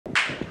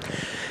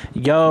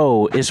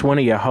Yo, it's one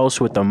of your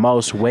hosts with the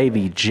most,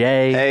 Wavy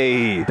J.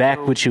 Hey.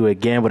 Back with you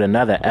again with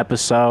another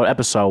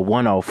episode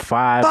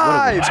 105.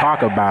 What do we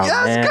talk about,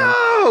 man? Let's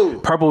go!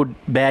 Purple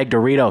bag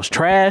Doritos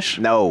trash?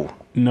 No,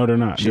 they're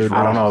not.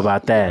 I don't know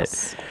about that.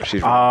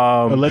 she's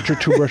wrong.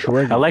 Electric toothbrush or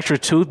regular? Electric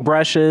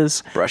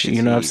toothbrushes. Brush your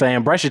You know what I'm teeth.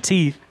 saying? Brush your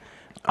teeth.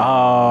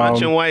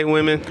 Punching white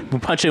women.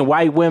 Punching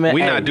white women.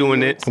 We Hey, not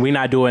doing it. We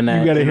not doing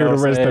that. You gotta hear know the what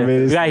I'm rest saying? of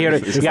it. You gotta hear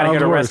It you gotta hear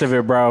the sounds rest of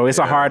it, bro. It's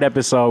a hard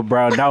episode,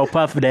 bro. No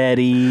Puff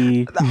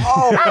Daddy. Tune in.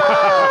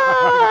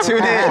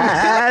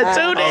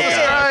 Tune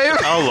in.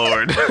 Oh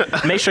Lord.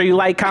 Make sure you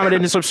like, comment,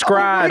 and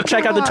subscribe.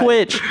 Check out the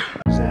Twitch.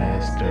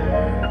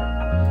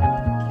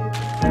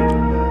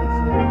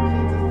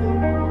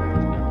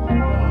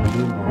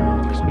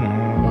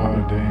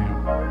 Oh,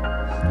 damn.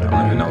 I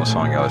don't even know what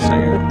song y'all are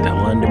singing. That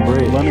London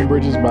Bridge. London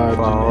Bridge is by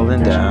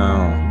Falling Janae Fisher,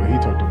 down. But he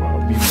talked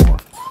about Be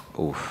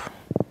More. Oof.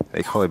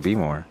 They call it Be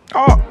More.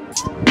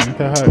 Ain't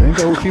that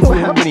what people What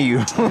happened to you?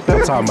 I'm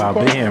talking about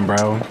Ben,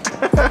 bro.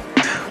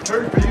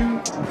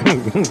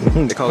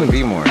 They call it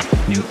Be More.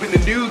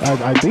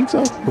 I think so.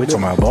 We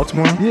talking about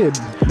Baltimore? Yeah,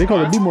 they call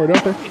it Be More,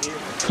 don't they?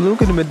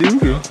 Fluke and the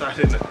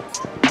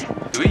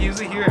Maduga. Do we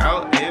usually hear it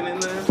out and in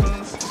the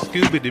headphones?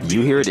 Scooby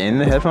You hear it in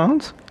the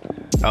headphones?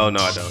 Oh no,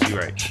 I don't. You're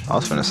right. I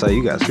was finna say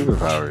you got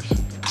superpowers.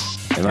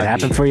 It might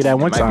happened be- for you that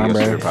one it might time, be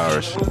bro. your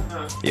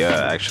superpowers.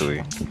 Yeah, actually.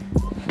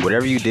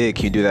 Whatever you did,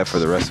 can you do that for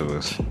the rest of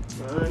us?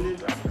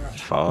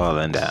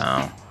 Falling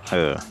down.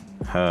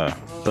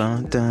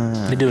 Bun,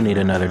 dun. We do need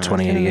another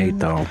 2088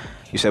 though.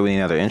 You said we need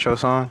another intro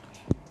song?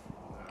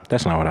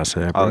 That's not what I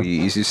said, bro. Oh,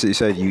 you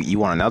said you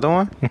want another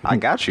one? I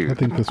got you. I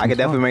think this I could one's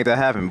definitely fine. make that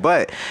happen.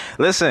 But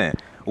listen,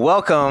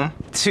 welcome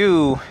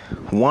to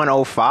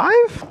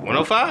 105?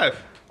 105.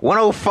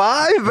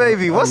 105,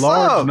 baby. What's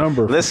large up?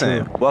 number, for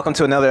Listen, sure. welcome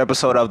to another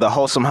episode of the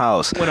WholeSome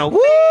House. 105. Woo!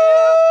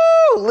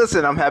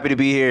 Listen, I'm happy to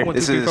be here. 1, 2,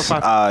 This 3, 4, is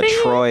 5.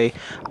 Troy.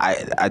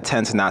 I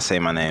tend to not say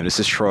my name. This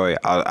is Troy.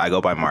 I go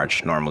by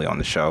March normally on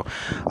the show.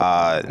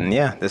 And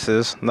yeah, this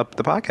is the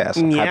podcast.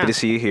 I'm Yeah. happy to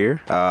see you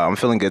here. I'm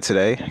feeling good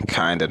today.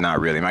 Kind of, not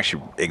really. I'm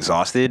actually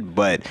exhausted,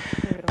 but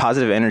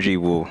positive energy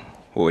will.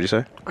 What would you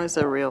say? I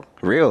said real.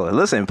 Real.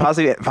 Listen,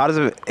 positive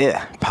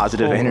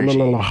energy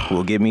la, la.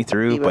 will get me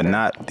through, but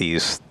not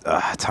these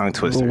tongue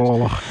twisters.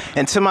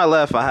 And to my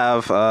left, I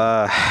have,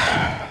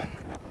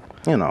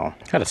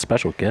 Got a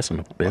special guest in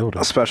the building.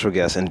 a special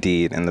guest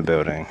indeed in the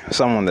building.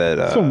 Someone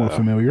that Someone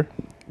familiar.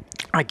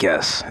 I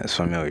guess is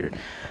familiar.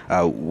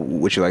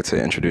 Would you like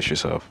to introduce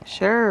yourself?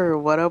 Sure.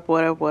 What up,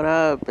 what up, what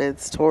up?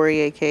 It's Tori,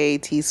 aka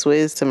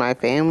T-Swizz to my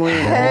family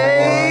and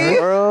Hey.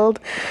 the world.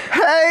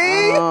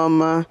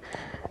 Hey!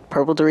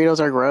 Purple Doritos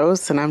are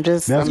gross, and I'm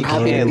That's happy to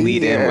can't be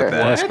lead in here. with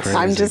that. That's crazy.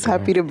 I'm just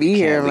happy to be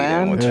here, lead in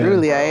man. with that.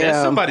 Truly, I That's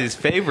am. somebody's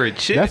favorite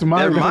chick. That's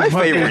my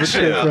favorite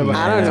shit chick. for like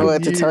I don't know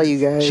what to tell you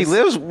guys. we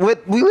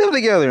live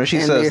together, and she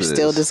and says they're this.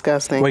 still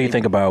disgusting. What do you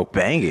think about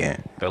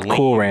Banging. The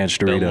Cool Ranch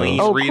the Doritos? lean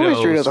Oh, Cool Ranch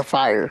Doritos, Doritos are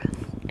fire.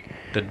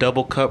 the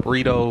double cup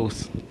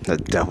Ritos. The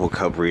double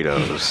cup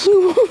Doritos.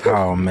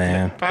 Oh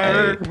man.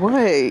 Fire. What?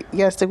 You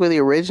gotta stick with the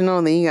original,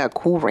 and then you got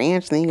Cool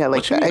Ranch, and then you got like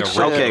What you the mean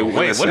extra. Okay, original?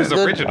 Wait, what is listen.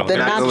 original? The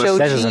Not- nacho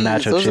That's cheese. just a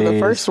nacho Those are the cheese.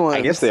 first ones.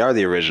 I guess they are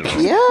the original.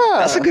 Yeah.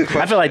 That's a good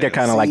question. I feel like they're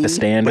kind of like the See?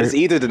 But standard. it's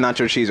either the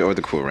nacho cheese or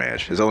the Cool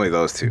Ranch. It's only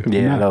those two.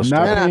 Yeah, not those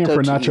not two. paying Nacho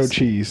for cheese. nacho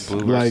cheese. Blue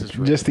Like versus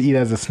red. just to eat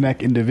as a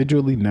snack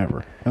individually,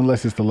 never.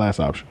 Unless it's the last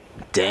option.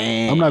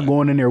 Damn. I'm not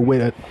going in there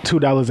with a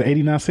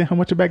 $2.89. How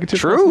much a bag of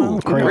chips? True.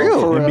 costs now? Crazy.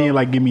 Real. And being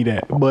like, give me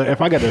that. But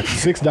if I got a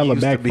 $6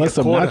 bag be plus a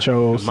some quarter.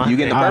 nachos, You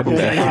get the I'd purple be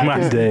bag.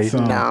 like, My day.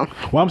 No.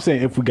 Well, I'm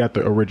saying if we got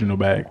the original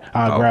bag,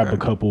 I'll grab a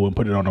couple and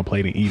put it on a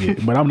plate and eat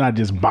it. But I'm not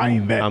just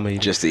buying that. I mean,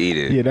 Just to eat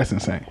it. Yeah, that's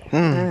insane.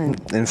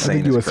 Insane. I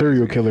think you a is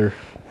serial crazy. killer,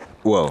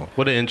 Whoa.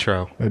 what an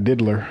intro. a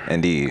diddler.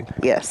 Indeed.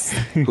 Yes.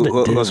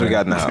 Who else we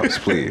got in the house,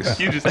 please?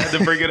 You just had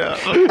to bring it up.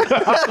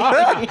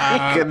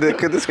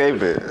 Couldn't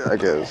escape it, I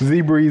guess.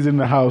 Z-Breeze in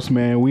the house,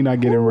 man. We not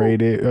getting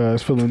raided.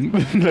 It's feeling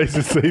nice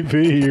and safe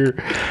in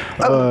here.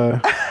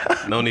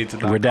 No need to.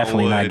 We're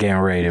definitely not getting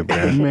rated,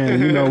 bro. Man,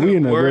 you know, we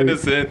in a We're very,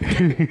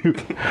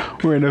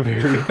 innocent. we're in a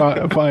very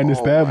fine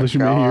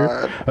establishment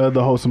here.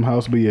 The WholeSome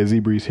House. But yeah,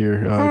 Z-Breeze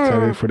here.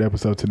 Excited for the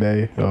episode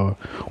today.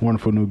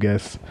 Wonderful new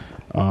guest.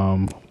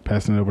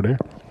 Passing it over there.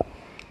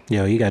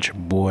 Yo, you got your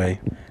boy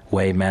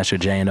Wade Master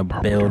J in the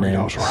building. You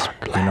know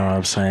what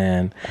I'm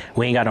saying?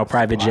 We ain't got no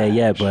private jet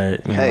yet,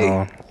 but you Hey.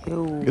 know,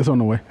 It's on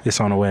the way. it's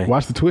on the way.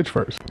 Watch the Twitch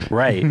first.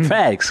 Right,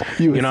 facts.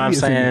 You You know what I'm see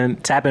it, see saying?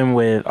 Tap in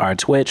with our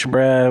Twitch,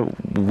 bruh.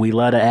 We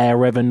love to add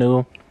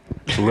revenue.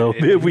 The little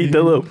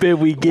bit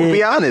we get.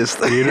 Be honest.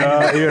 You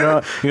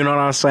know what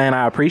I'm saying?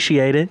 I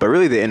appreciate it. But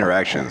really the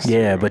interactions.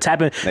 Yeah, but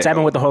tap in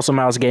with the WholeSome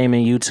House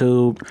Gaming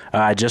YouTube.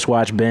 I just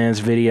watched Ben's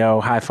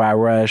video, Hi-Fi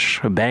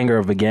Rush, a banger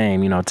of a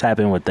game. You know, tap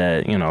in with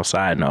that. You know,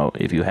 side note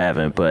if you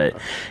haven't. But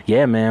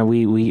yeah, man,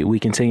 we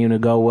continue to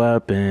go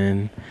up,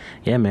 and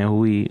yeah, man,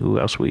 who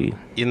else we?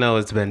 You know,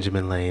 it's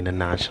Benjamin Lane, the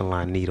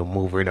nonchalant needle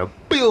mover in a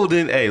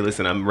building. Hey,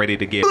 listen, I'm ready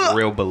to get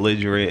real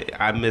belligerent.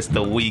 I missed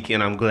the week,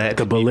 and I'm glad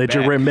The to be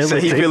belligerent back.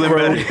 Said he feeling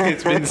better.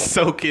 It's been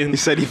soaking. He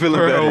said he feeling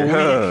for a better. week.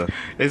 Huh.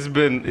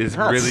 It's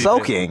Not really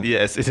soaking.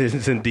 Yes, it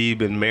has indeed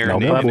been No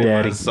marinating puff in my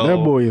daddy. soul. That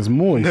boy is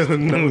moist.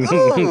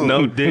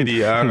 No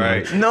Diddy. All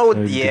right. No,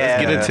 yeah.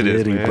 Let's get into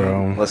this, Diddy, man.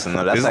 bro. Listen,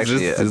 no, that's actually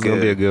this a is good.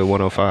 gonna be a good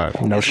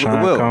 105. No It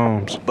Sean will.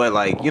 Combs. But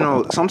like, you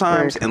know,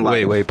 sometimes in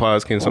life. Wait,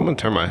 pause. Can someone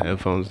turn my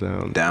headphones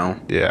down?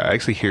 Down. Yeah, I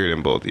actually hear it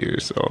in both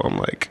ears, so I'm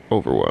like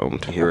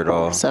overwhelmed. Hear it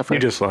all. Suffer. You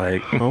just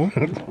like Oh,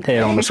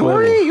 head on the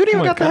Tori, swivel. you didn't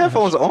even got the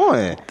headphones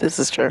on. This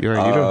is true. you're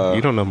right.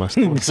 You don't know my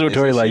story. So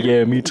Tori like,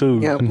 yeah, me too.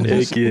 Yep.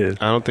 Heck yeah.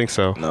 I don't think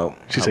so. No.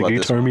 She How said, about can you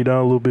this turn one? me down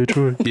a little bit,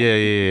 Troy? Yeah.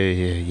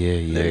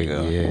 There you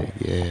go.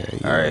 Yeah.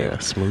 All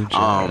right. Smooth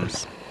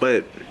jazz.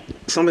 But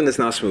something that's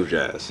not smooth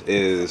jazz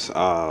is It's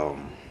a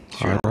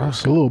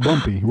little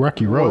bumpy.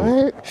 Rocky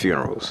Road.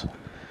 funerals.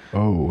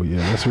 Oh, yeah.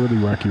 That's really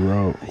Rocky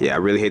Road. Yeah, I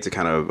really hate to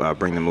kind of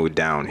bring the mood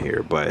down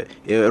here, but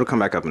it'll come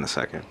back up in a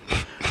second.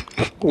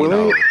 You Will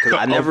know, it? because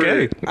I never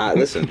Okay.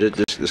 listen.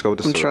 Just go with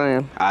the I'm story.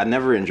 trying. I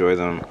never enjoy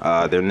them.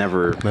 They're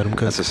never Let 'em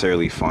cook.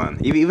 necessarily fun.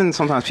 Even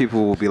sometimes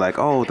people will be like,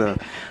 "Oh,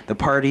 the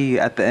party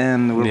at the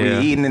end where Yeah.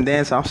 we eating and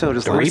dancing." I'm still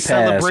just The like, repast,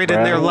 Celebrating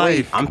bro. their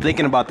life. I'm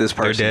thinking about this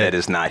person dead. that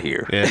is not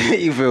here. Yeah.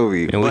 You feel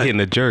me? And we But-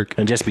 hitting a jerk.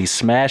 And just be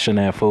smashing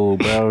that food,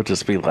 bro.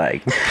 Just be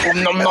like,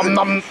 nom, nom,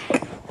 nom.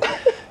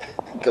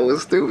 Going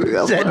stupid.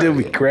 That's that right. dude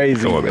be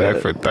crazy. Going bro.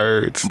 back for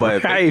thirds.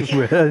 But Hey,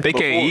 bro. They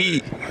can't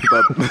eat.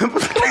 but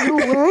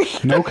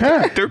No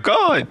cap. They're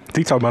gone.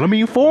 He talking about, I'm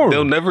eating for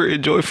They'll him. never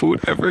enjoy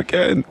food ever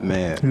again.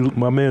 man,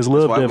 My man's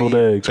love why deviled we-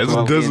 eggs. That's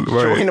why we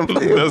enjoying them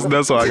food.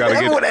 That's why I gotta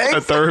Deviled get a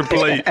eggs. third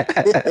plate.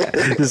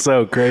 It's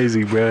so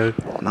crazy, bro.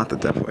 not the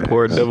devil.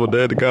 Poor devil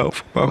dead go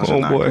for my Those are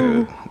not homeboy.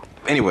 good.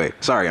 Anyway,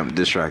 sorry, I'm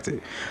distracted.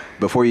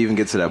 Before you even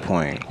get to that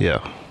point, Yeah.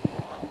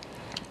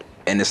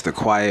 and it's the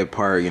quiet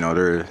part, you know,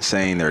 they're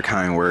saying their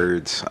kind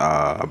words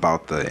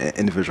about the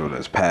individual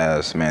that's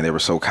passed. Man, they were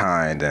so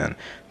kind and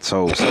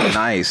so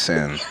nice,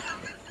 and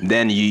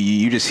then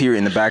you just hear it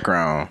in the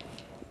background.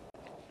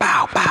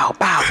 Bow, bow,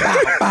 bow,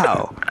 bow,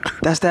 bow.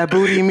 That's that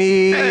booty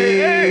me.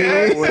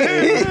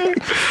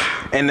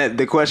 And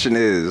the question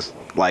is,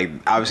 like,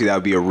 obviously that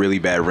would be a really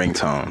bad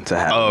ringtone to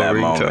have in that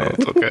moment.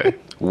 ringtones. Okay.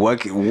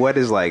 What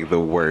is like the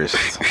worst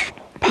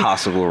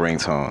possible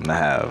ringtone to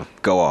have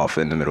go off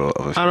in the middle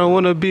of a I don't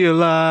want to be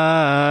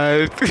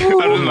alive. I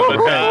don't want to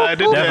die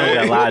today.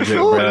 Definitely got logic, I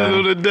don't bro.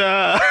 want to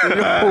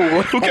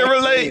die. Who can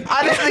relate?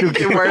 I didn't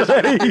think it worse.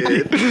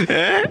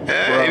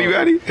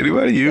 Anybody?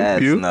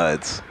 That's You?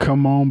 nuts.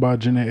 Come On by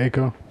Janae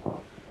Echo.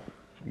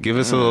 Give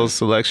us a little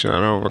selection. I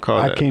don't recall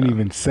I that. can't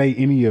even say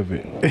any of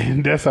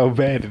it. That's how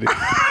bad it is.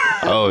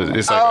 Oh,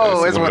 it's like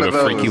Oh, it's one of the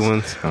those. freaky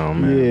ones. Oh,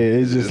 man. Yeah,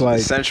 it's just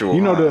like sensual,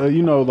 you know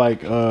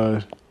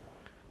huh?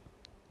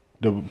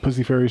 the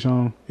Pussy Fairy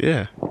song.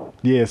 Yeah.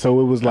 Yeah, so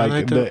it was like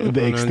like the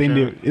the-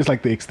 extended. It's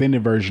like the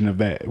extended version of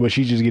that, but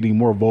she's just getting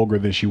more vulgar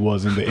than she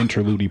was in the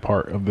interlude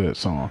part of the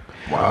song.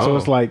 Wow. So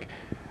it's like,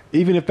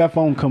 even if that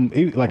phone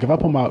like if I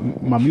put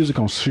my music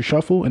on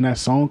shuffle and that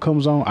song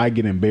comes on, I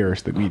get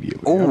embarrassed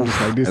immediately. I'm just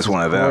like, this that's is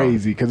one of them.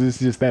 crazy because it's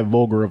just that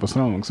vulgar of a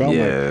song. So I'm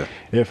Yeah. like,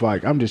 if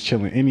like I'm just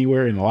chilling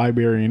anywhere in the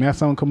library and that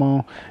song come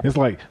on, it's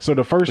like, so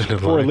the first the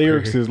four library.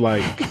 lyrics is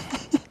like.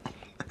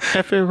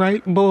 F it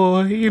right,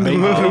 boy. You know.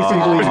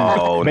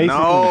 Oh,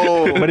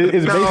 no. But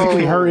it's No.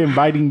 basically her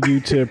inviting you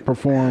to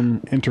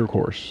perform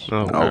intercourse.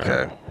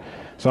 Okay.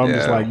 So I'm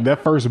just Yeah. like,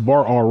 that first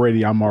bar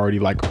already, I'm already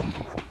like,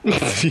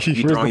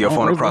 Throwing your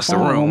phone across the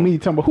room. On me,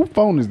 talking about, whose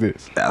phone is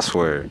this? That's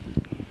where.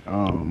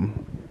 John,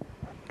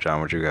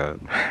 what you got?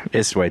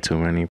 It's way too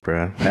many,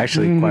 bro.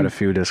 Actually, quite a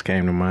few just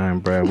came to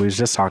mind, bro. We was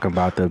just talking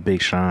about the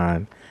Big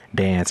Sean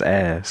dance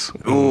ass.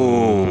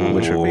 Ooh.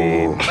 Which would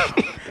be,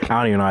 I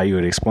don't even know how you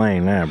would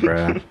explain that,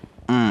 bro.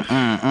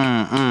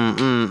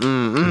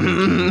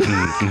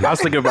 I was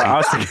thinking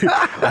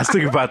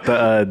about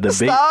the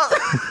big.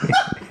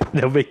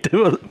 The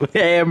big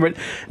hammer.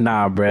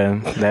 Nah, bro.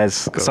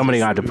 That's somebody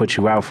gonna have to put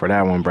you out for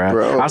that one, bro.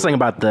 I was thinking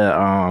about the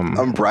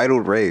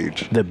Unbridled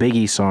Rage. the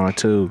Biggie song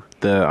too.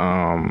 The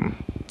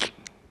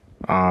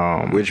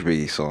Which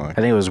Biggie song? I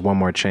think it was One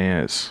More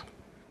Chance.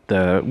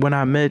 The When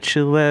I Met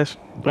You Last,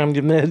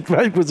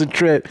 it was a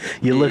trip.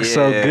 You look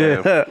so Yeah,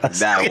 good.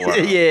 that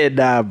one. Yeah,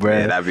 nah, bro.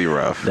 Yeah, that'd be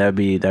rough. That'd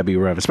be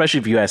rough,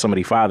 especially if you had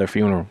somebody's father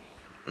funeral.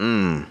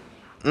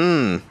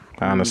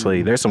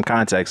 Honestly, there's some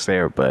context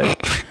there, but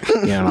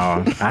you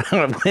know,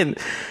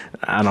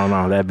 I don't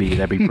know. That'd be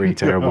pretty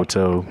terrible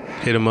too.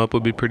 Hit him up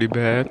would be pretty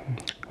bad.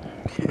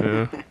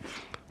 Yeah.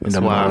 In the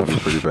wild. mouth.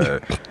 Pretty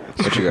bad.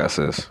 What you got,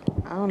 sis?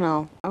 I don't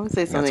know. I would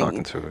say Not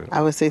talking something. to it.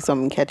 I would say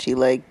something catchy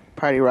like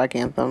Party Rock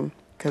Anthem,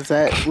 because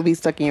that will be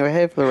stuck in your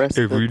head for the rest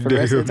of the, for the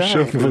rest of the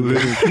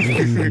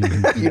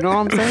time. You know what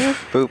I'm saying?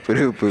 Boop,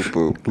 boop, boop,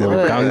 boop. Little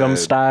Yeah. Gangnam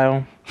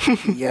Style.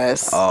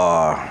 Yes.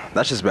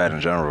 That's just bad in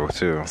general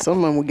too.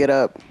 Someone will get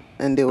up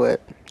and do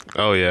it.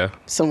 Oh yeah.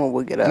 someone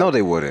would get up. No,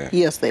 they wouldn't.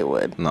 Yes, they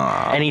would.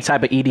 Nah. Any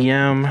type of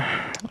EDM,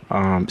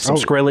 some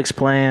Skrillex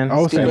playing. I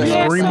was saying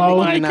Yeah,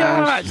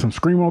 Screamo. Some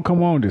Screamo,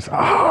 come on, just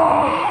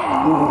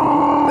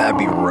That'd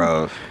be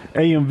rough.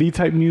 AMV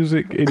type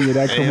music, any of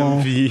that come on.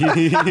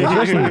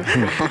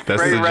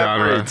 That's Great the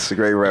genre. reference.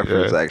 Great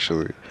reference,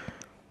 actually.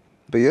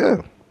 But yeah.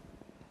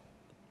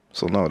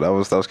 So no, that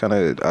was kind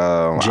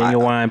of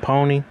Genuine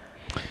Pony.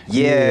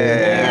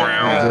 Yeah.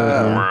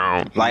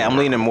 Like I'm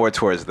leaning more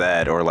towards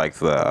that or like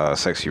the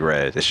Sexy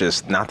Red. It's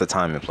just not the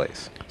time and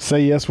place.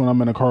 Say Yes when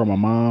I'm in the car with my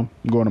mom.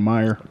 I'm going to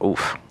Meyer.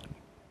 Oof.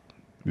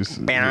 Because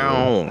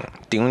Down. I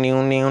just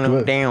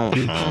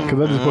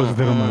posted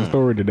that on my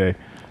story today.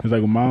 It's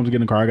like when mom's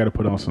getting in the car, I got to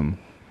put on some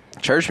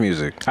Church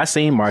music. I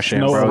seen Marsha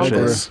Snow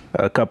Ambrosius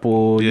a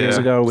couple years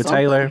ago with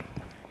Something. Taylor.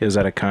 It was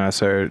at a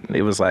concert.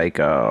 It was like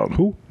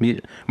Who?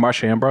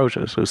 Marsha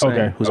Ambrosius, who's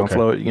on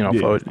Floyd. You know, Yeah.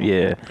 Floyd.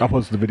 Yeah, I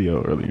posted the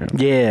video earlier.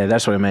 yeah.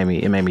 That's what it made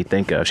me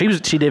think of.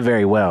 She did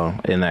very well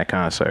in that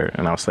concert,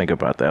 and I was thinking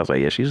about that. I was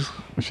like, yeah, she's.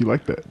 She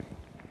liked that.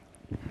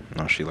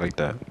 No, she like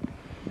that.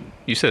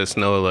 You said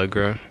Snow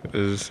Allegra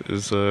is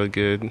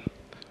good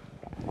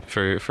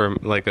for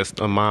like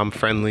a mom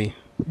friendly.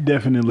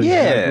 Definitely.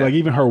 Yeah. Like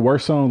even her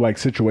worst song, like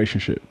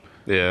Situationship.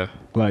 Yeah.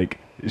 Like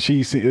it's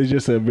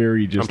just a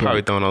very I'm just. probably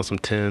like, throwing on some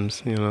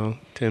Tim's. You know,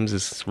 Tim's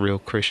is real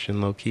Christian,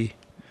 low key.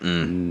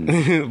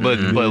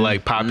 but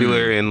like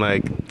popular and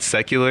like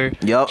secular.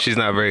 Yup. She's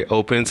not very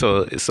open.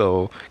 So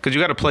because you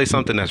got to play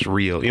something that's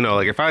real. You know,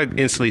 like if I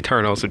instantly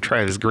turn on some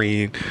Travis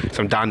Green,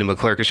 some Donnie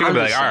McClurkin, she's gonna be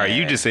like, all right,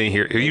 you just in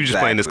here. You just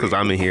playing this because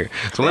I'm in here.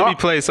 So let me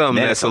play something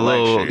Then that's it's a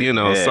little, lecture. you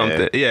know, Yeah.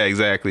 something. Yeah,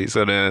 exactly.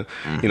 So then,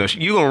 you know,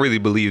 you gonna really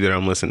believe that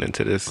I'm listening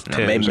to this.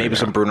 Tim's Maybe right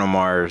some now. Bruno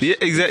Mars. Yeah,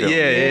 exactly.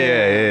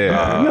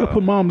 Yeah. you gotta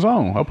put mom's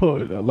on. I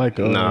put like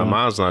Nah,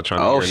 mom's not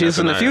trying to. Oh, hear she's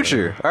in the nothing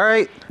future. All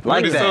right.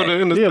 Like either.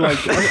 that. yeah, like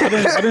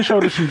I didn't show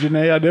her some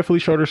Janae. I definitely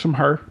showed her some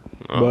her.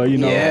 But you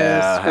know,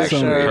 Yeah, for some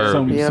sure.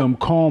 some, Yep. some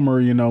calmer,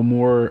 you know,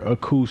 more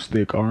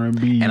acoustic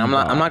R&B. And I'm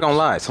not gonna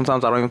lie.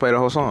 Sometimes I don't even play the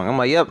whole song. I'm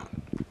like, yep,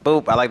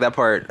 boop. I like that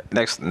part.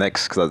 Next,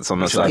 because it's on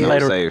the side. Play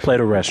Save.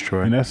 the rest,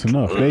 Troy. And that's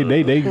enough.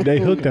 They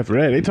hooked after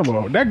that. They talking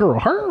about that girl.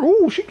 Her,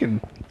 ooh, she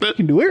can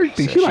do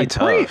everything. She like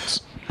tough.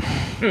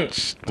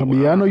 Prince. Tell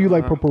me, yeah, I know you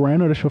like Purple Rain.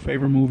 That's your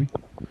favorite movie.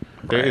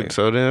 Right.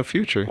 So then,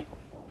 Future,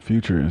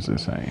 Future is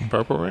insane.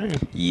 Purple Rain.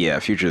 Yeah,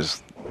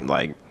 Future's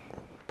like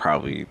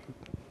probably.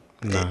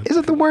 Nah. Is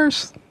it the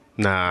worst?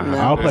 Nah.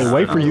 I'll play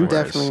Wait for You.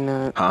 Definitely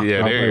not. Huh? Yeah,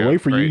 I'll there play you go.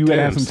 Wait for You. Right, You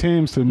gotta have Tim's. some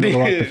Tims to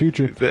middle out the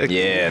future. Exactly.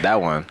 Yeah,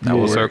 that one. That Yeah.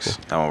 one Full works.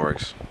 circle. That one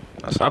works.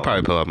 That's I'll all.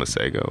 probably pull out my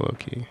Sego, low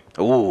key.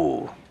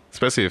 Ooh.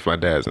 Especially if my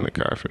dad's in the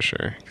car for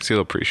sure. Because he'll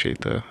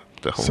appreciate the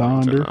whole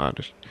Sonder.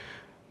 audition.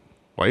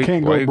 Why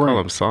Can't you go call Brent.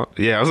 him Son?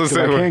 Yeah, I was gonna 'Cause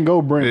say. I can't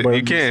go Brent, but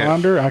you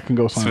can't. Sonder, I can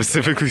go Sonder.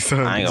 Specifically Son.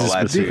 I ain't gonna lie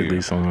to you. Specifically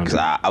Sonder.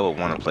 Because I would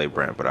want to play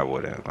Brent, but I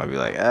wouldn't. I'd be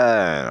like,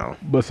 no.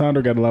 But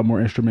Sonder got a lot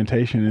more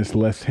instrumentation. It's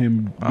less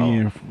him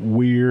being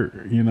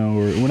weird, you know,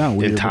 or well, not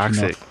weird, And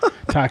toxic. But, you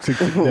know, toxic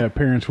that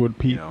parents would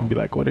peep and be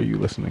like, "What are you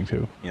listening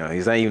to?" You know,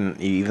 he's not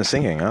even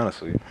singing,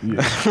 honestly.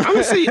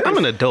 I'm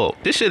an adult.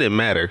 This shouldn't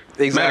matter. Matter of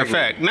Exactly.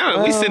 fact, now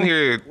that we sitting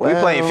here, We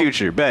playing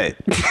Future, bet.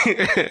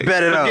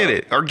 Bet it up. forget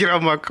it. Or get out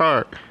of my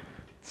car.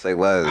 Say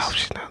less. Oh,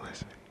 she's not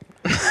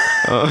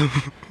listening.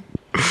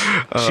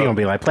 She gonna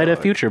be like, play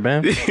that Future,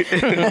 man.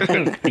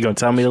 You gonna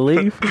tell me to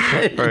leave?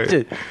 Right.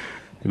 You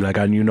be like,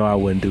 you know I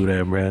wouldn't do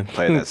that, man.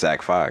 Play that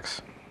Zach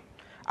Fox.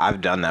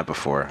 I've done that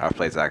before. I've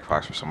played Zach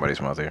Fox for somebody's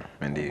mother.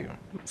 Indeed.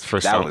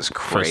 That was For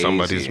crazy.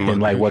 somebody's In mother.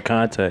 like what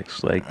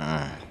context? Like,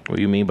 what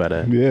do you mean by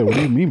that? Yeah, what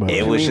do you mean by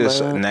It that? was mean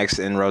just by that? next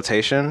in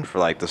rotation for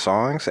like the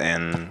songs,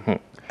 and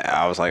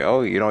I was like,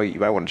 oh, you know, you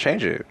might want to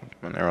change it.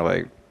 And they were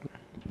like,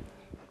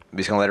 we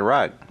just gonna let it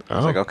ride. I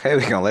was like, okay,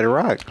 we gonna let it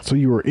ride. So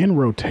you were in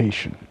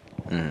rotation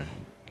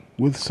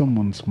with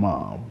someone's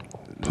mom.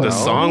 The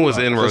song was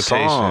in The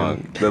rotation.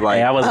 song, but like,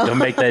 Hey, I was gonna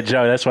make that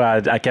joke. That's why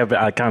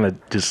I kind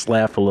of just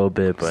laughed a little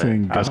bit, but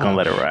Sing I was gonna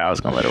let it ride. I was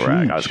gonna let it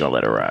ride. I was gonna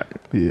let it ride.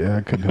 Yeah,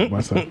 I couldn't help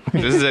myself.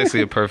 This is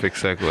actually a perfect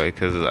segue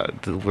because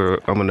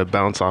I'm going to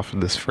bounce off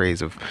of this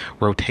phrase of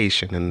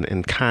rotation,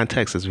 and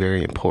context is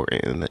very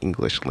important in the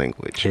English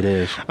language. It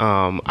is.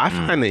 I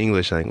find the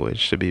English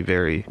language to be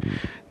very,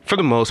 for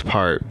the most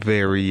part,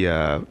 very.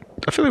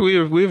 I feel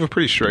like we have a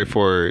pretty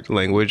straightforward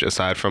language,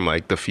 aside from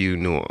like the few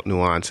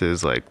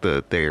nuances, like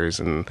the theirs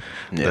and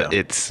Yeah. the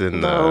it's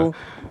and Though. the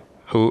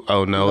who.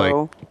 Oh no,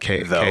 Though. like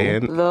K Though.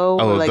 and Though,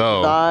 oh or like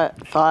though.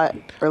 thought,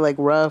 or like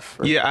rough.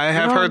 Or, Yeah, I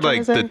have You know heard what I'm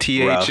like trying the to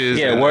say? Rough. THs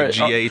Yeah, and the word-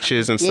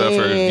 GHs and stuff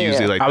are Yeah.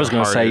 usually like I was the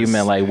gonna say you hardest.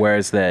 meant like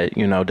words that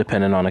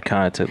depending on the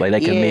context, like they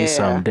can mean Yeah.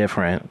 something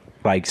different.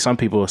 Like some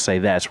people will say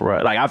that's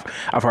right. Like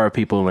I've heard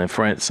people in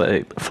Flint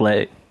say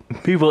Flint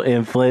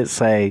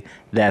say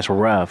that's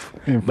rough.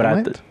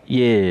 But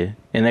yeah.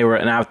 And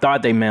I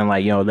thought they meant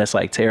like, that's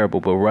like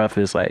terrible, but rough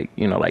is like,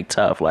 like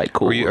tough, like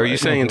cool. Are you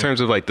saying in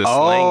terms of like the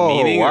slang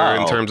meaning, or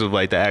in terms of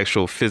like the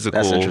actual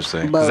physical? That's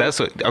interesting. That's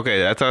what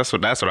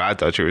I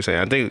thought you were saying.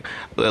 I think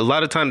a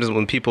lot of times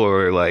when people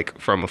are like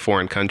from a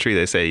foreign country,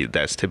 they say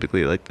that's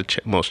typically like the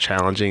most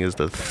challenging is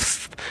the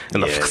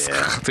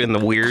and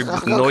the weird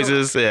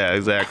noises. Yeah,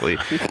 exactly.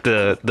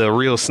 The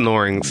real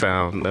snoring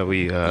sound that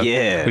we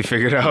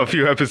figured out a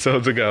few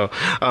episodes ago.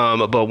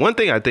 But one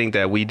thing I think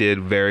that we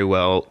did very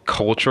well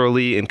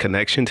culturally in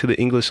connection to the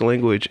English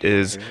language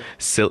is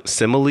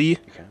simile. Okay.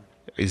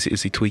 Is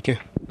he tweaking?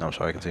 No, I'm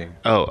sorry, continue.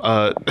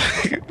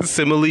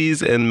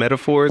 Similes and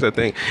metaphors, I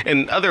think.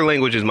 And other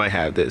languages might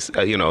have this.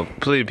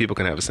 Plenty of people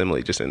can have a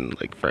simile just in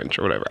like French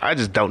or whatever. I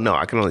just don't know.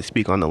 I can only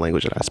speak on the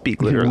language that I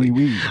speak, literally.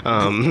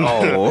 That's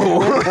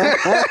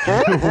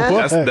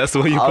the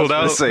one you pulled out?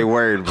 I was going to say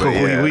word, but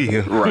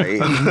right.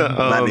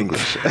 Not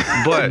English.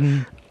 But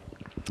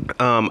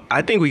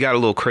I think we got a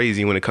little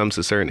crazy when it comes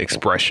to certain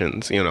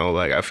expressions.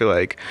 Like I feel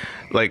like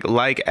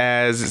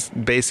as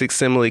basic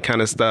simile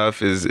kind of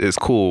stuff is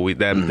cool.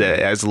 That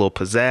adds a little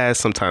pizzazz,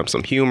 sometimes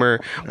some humor.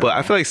 But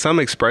I feel like some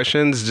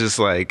expressions just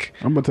like,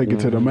 I'm gonna take it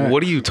to the max.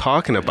 What are you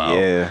talking about?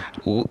 Yeah,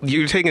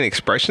 you're taking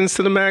expressions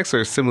to the max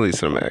or similes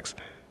to the max?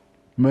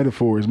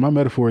 Metaphors. My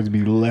metaphors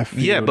be left.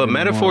 Yeah, but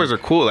metaphors are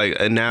cool, like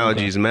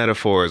analogies,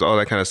 metaphors, all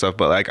that kind of stuff.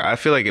 But like I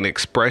feel like an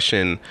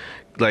expression.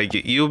 Like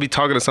you'll be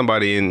talking to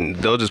somebody and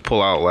they'll just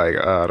pull out like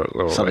I don't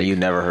know, something you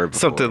never heard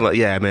before. Something like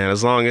man,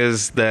 as long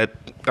as that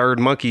third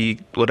monkey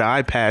with an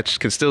eye patch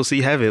can still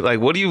see heaven. Like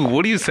what are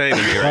you saying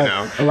to me right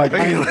now? like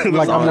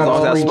I'm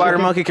not that spider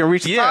monkey can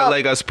reach the top.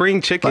 Like a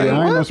spring chicken. Like,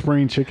 I ain't no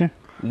spring chicken.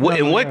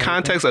 In what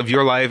context of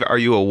your life are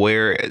you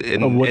aware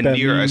and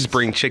you're a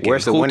spring chicken?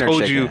 Where's the winter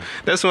chicken? You?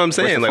 That's what I'm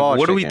saying. Like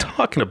what are we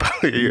talking about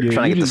here? You're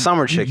trying to get the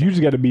summer chicken. You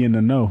just got to be in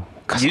the know.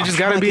 You just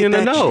gotta be in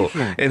the know.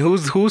 And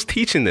who's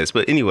teaching this?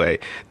 But anyway,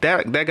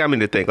 that got me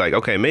to think like,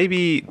 okay,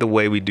 maybe the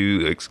way we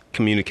do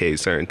communicate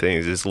certain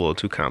things is a little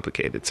too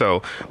complicated.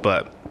 So,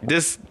 but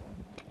this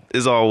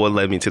is all what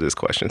led me to this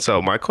question.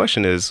 So my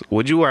question is,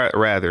 would you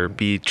rather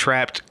be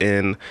trapped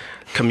in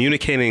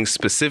communicating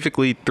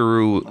specifically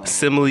through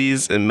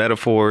similes and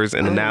metaphors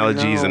and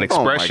analogies and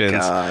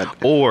expressions,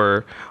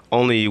 or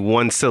only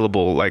one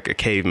syllable like a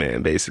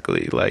caveman,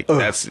 basically? Like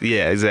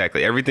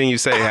exactly. Everything you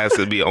say has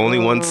to be only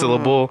one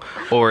syllable,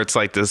 or it's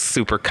like this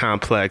super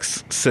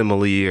complex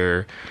simile,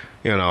 or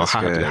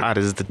hot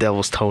as the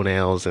devil's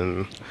toenails,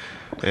 and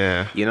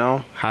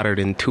hotter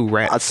than two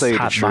rats. I'd say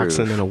hot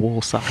boxing in a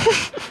wool sock.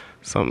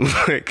 Something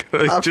like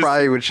I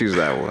probably would choose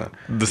that one.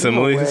 The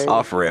similes?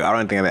 Off rip.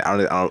 I do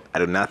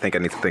not think I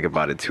need to think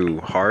about it too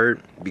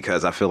hard,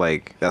 because I feel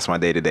like that's my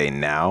day to day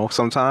now.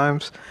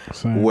 Sometimes,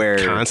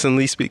 where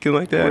constantly speaking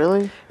like that.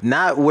 Really?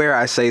 Not where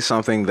I say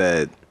something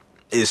that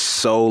is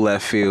so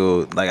left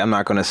field. Like I'm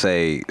not gonna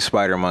say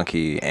spider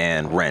monkey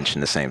and wrench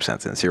in the same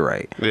sentence. You're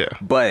right. Yeah.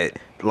 But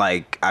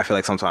like I feel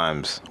like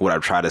sometimes what I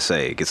try to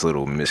say gets a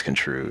little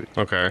misconstrued.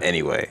 Okay.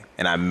 anyway,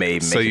 and I may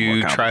make so it more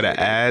you try to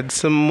add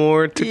some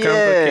more to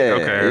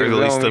complicate. Okay, or at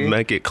least to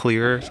make it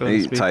clearer. So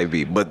to speak. Type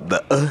B, but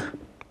the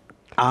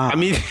I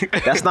mean,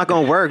 that's not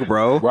gonna work,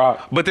 bro.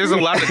 But there's a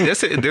lot of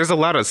there's a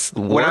lot of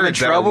words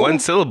that are one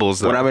syllables.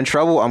 Though. When I'm in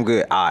trouble, I'm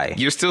good.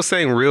 You're still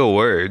saying real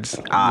words.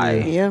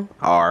 I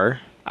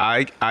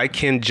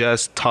can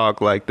just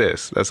talk like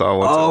this. That's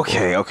all.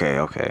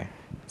 Okay.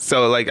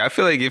 So like, I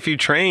feel like if you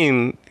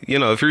train,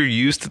 if you're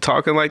used to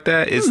talking like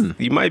that,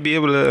 you might be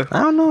able to.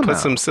 I don't know. Put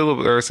some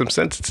syllables or some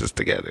sentences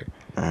together.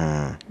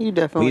 You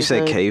definitely. When you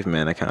say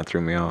caveman, that kind of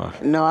threw me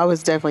off. No, I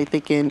was definitely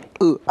thinking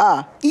ee.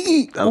 I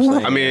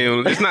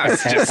mean, it's not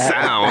just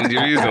sound.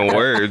 You're using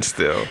words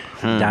still.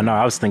 Yeah, I know.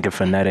 I was thinking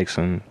phonetics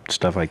and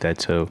stuff like that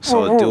too.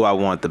 So do I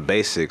want the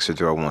basics or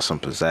do I want some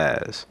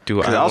pizzazz?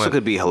 Because it also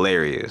could be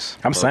hilarious.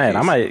 I'm saying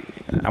I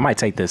might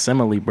take the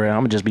simile, bro. I'm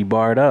gonna just be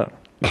barred up.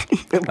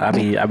 I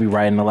be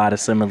writing a lot of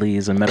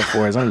similes and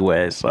metaphors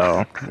anyway,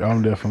 so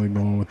I'm definitely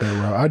going with that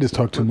route. I just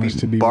talk too much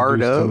to be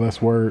barred up. To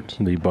less words.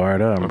 Be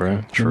barred up,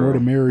 bro. The more the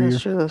merrier.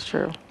 That's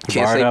true.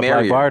 Can't barred say up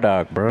merrier. like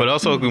Bardock, bro. But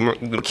also,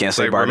 can't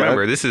say like,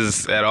 remember, Bardock. this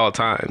is at all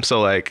times. So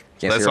like,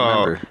 Can't say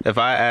remember. If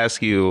I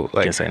ask you,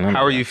 like,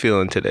 how are you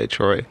feeling today,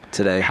 Troy?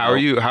 How are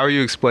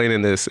you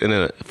explaining this in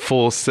a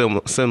full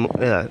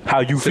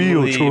how you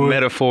feel, Troy?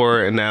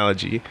 Metaphor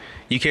analogy?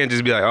 You can't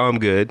just be like, oh, I'm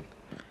good.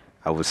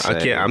 I would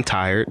say I'm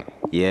tired.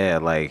 Yeah,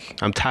 like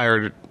I'm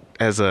tired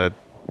as a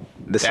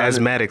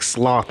asthmatic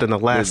sloth in the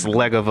last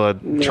leg of a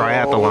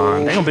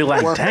triathlon. They gonna be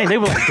like, dang,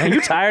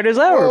 you tired as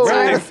ever,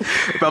 bro.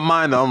 But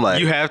mine though, I'm like,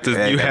 you have to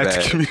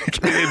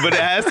communicate, but it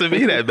has to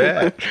be that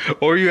bad,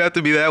 or you have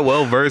to be that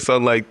well versed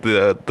on like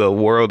the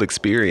world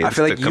experience. I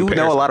feel like you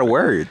know a lot of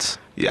words.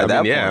 Yeah,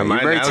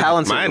 my very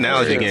talented. My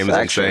analogy game is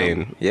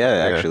insane.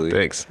 Yeah, actually.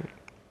 Thanks.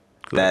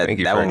 Thank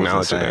you for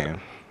acknowledging that.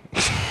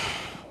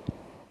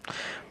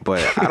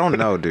 But I don't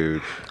know,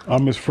 dude.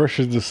 I'm as fresh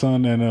as the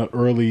sun in an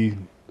early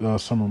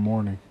summer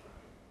morning.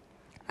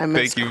 I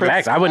miss Thank you. crisp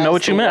Facts. I wouldn't know as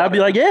what you the meant. I'd be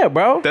water. like, yeah,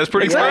 bro. That's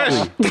pretty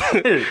fresh.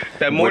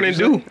 That morning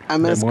dew.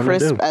 I'm as morning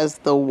crisp dew. as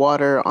the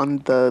water on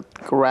the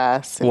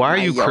grass. In Why are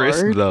my you yard.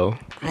 crisp though?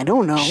 I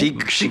don't know. She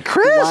crisp.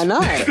 Why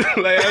not?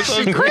 Like, that's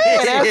so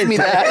Can't ask me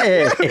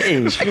that.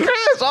 Crisp.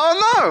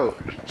 Oh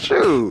no.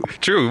 Shoot.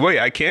 True. Wait,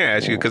 I can't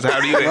ask you because how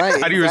do you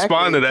Right,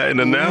 respond to that in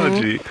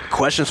analogy?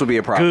 Questions would be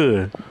a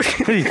problem.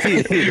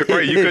 Good.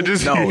 Right, you could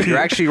just No, you're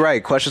actually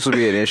right. Questions would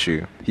be an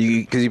issue.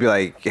 Because you'd be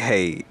like,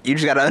 hey, you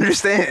just got to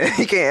understand.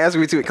 You can't ask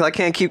me to, because I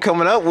can't keep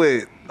coming up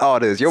with all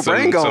this. Your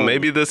brain going. So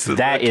maybe this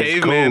That is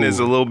caveman cool. is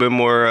a little bit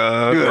more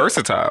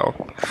versatile.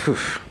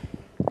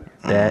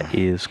 That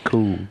is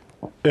cool.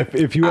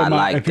 If you I at my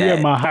like if you at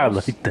that. my I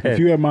house like that. if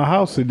you at my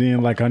house and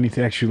then like I need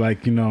to ask you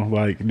like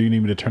like do you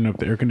need me to turn up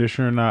the air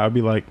conditioner or not? I'd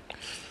be like,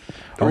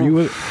 are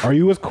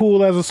you as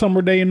cool as a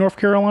summer day in North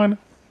Carolina?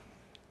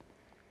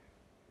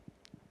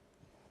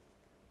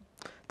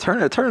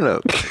 Turn it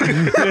up.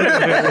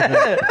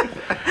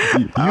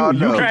 You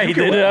Right, he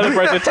did the other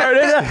person turn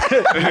it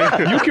up.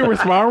 you can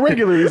respond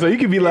regularly, so you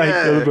can be like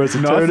the other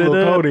person. No, it's a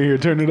little cold in here.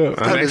 Turn it up.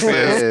 I'm actually Yeah.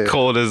 as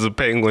cold as a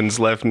penguin's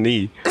left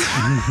knee.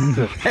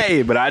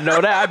 Hey, but I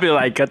know that. I'd be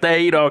like, cut the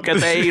heat on, cut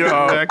the heat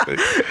on. Exactly.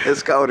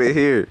 It's cold in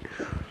here.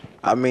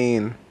 I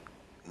mean,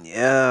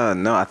 yeah,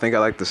 no, I think I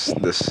like this.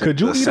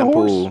 Could you the eat a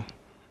simple. horse?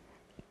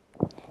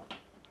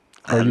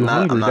 Are you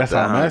hungry? I'm not That's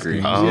that how I'm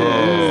asking. hungry.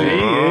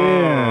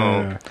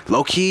 Yeah.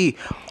 Low key,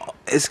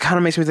 it kind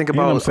of makes me think You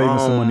know about. I'm saving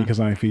some money because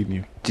I ain't feeding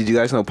you. Did you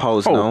guys know Paul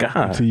is Oh, known? God.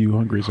 Until you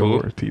hungry as a Who?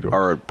 horse, Tito.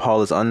 Or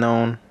Paul is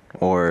unknown?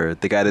 Or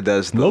the guy that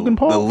does Logan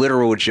Paul? the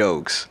literal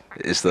jokes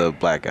is the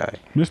black guy.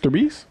 Mr.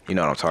 Beast? You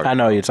know what I'm talking I about.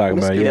 know what you're talking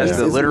about. He Yeah. does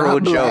the He's literal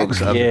not black.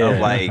 jokes of, Yeah. of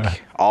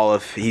like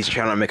he's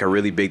trying to make a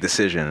really big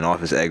decision and all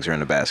of his eggs are in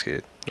the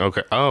basket.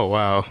 Okay. Oh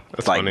wow,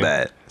 that's Like funny.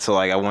 that. So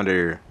like I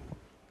wonder.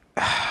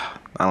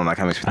 I don't know. That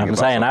kind of makes me think I'm about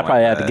saying I something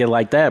probably like have to that. get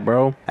like that,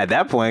 bro. At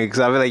that point, because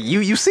I'll be like,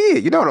 you see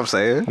it. You know what I'm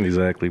saying?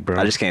 Exactly, bro.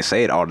 I just can't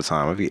say it all the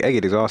time. I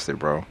get exhausted,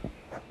 bro.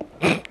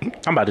 I'm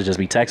about to just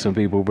be texting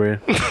people, bro.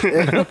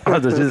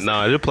 I'm just,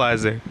 No, it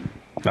applies there.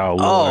 oh, Lord.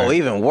 Oh,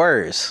 even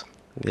worse.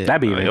 Yeah,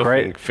 That'd be no, even your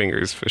great.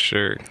 Fingers for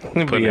sure.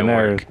 Be Putting in in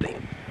work.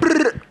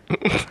 there.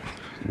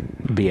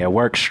 Be at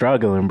work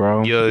struggling,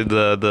 bro. Yo,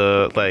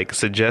 the like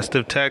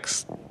suggestive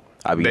text,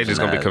 I be they using just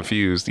gonna be that.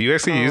 confused. Do you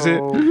actually use it?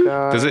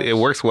 Oh, Does it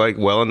works like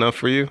well enough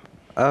for you?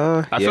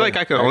 I yeah, feel like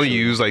I can only actually.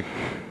 use like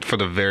for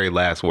the very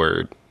last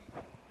word.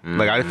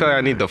 Like I feel like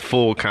I need the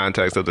full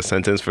context of the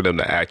sentence for them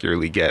to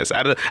accurately guess.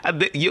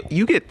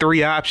 You get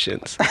 3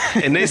 options,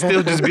 and they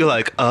still just be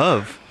like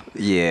of,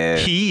 Yeah.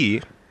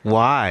 he,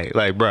 why,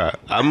 like bruh.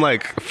 I'm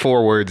like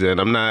 4 words in.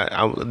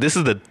 This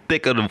is the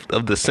thick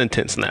of the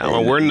sentence now,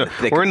 and we're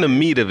in the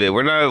meat of it.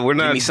 We're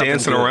not me something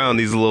dancing good. around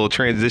these little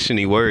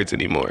transitiony words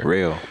anymore.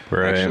 Real.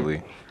 Right.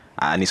 Actually,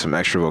 I need some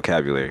extra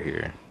vocabulary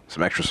here.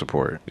 Some extra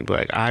support. You'd be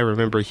like, I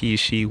remember he,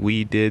 she,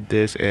 we did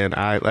this, and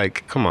I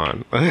like, come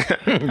on.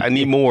 I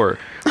need more.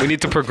 We need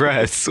to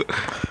progress.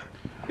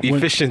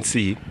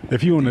 Efficiency.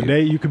 If you on a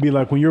date, you could be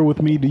like, when you're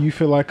with me, do you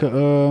feel like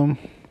a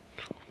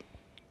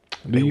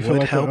do you feel would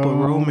like help a a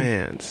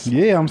romance.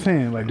 Yeah, I'm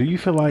saying, like, do you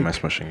feel like Am I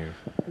smushing you?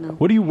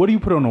 what do you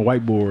put on a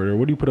whiteboard or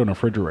what do you put on a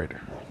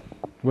refrigerator?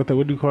 What do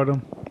you call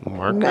them?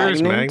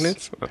 Markers,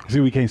 magnets. See,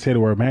 we can't say the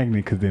word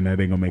magnet because then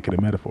that ain't gonna make it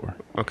a metaphor.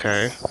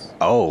 Okay.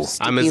 Oh,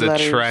 I'm as Sticky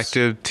letters.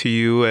 attractive to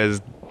you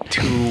as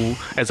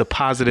a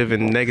positive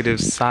and negative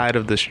side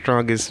of the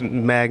strongest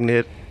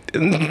magnet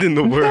in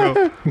the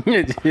world.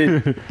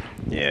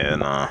 yeah,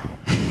 nah.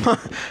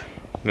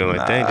 You're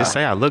like, dang, just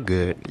say I look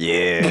good.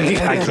 Yeah,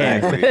 I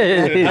can't.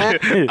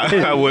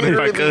 I would if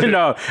I could.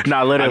 No,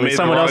 I literally. made the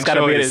Someone else wrong gotta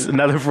choice. be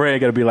another friend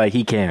gotta be like,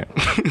 he can't.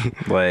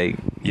 Like,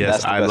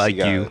 Yes, That's the I best like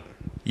you got. you.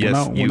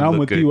 Yes, you when I'm look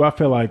with good. you, I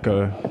feel like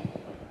a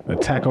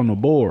attack on the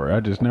board. I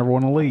just never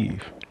want to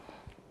leave.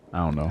 I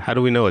don't know. How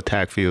do we know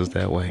attack feels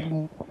that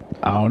way?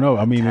 I don't know.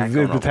 I mean, is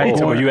on the the attack board.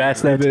 going? You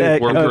asked that is it-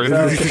 tech.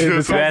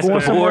 is the attack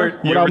going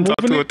somewhere You without ever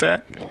talk moving to it?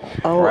 attack?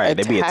 Oh, Right,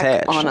 they be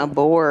attack attached. on a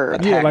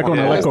board. Yeah, like on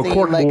Yeah. a, like a Saying,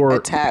 cork like, board.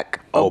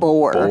 attack a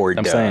board.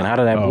 I'm saying, how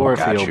did that board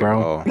Got feel, you,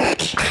 bro?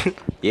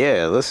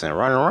 Yeah, listen,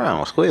 running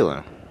around,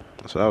 squealing.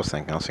 That's what I was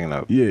thinking. I was thinking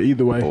of. Yeah,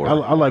 either way. Board.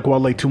 I like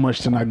Wale too much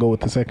to not go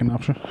with the second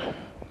option.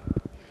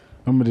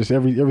 I'm gonna just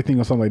everything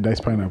will sound like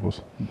diced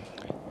pineapples.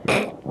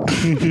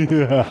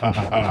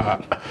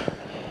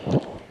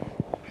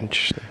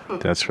 Interesting.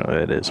 That's right.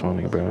 It is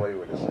funny, bro.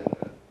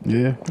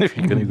 Yeah. If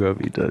you're gonna go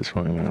eat Dutch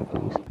funny, man,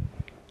 please.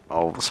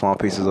 Oh, small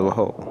pieces of a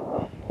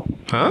whole.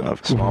 Huh?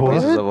 Small What?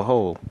 pieces of a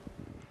whole.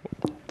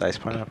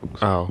 Diced pineapples.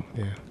 Oh,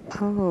 yeah.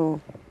 Oh,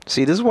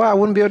 See, this is why I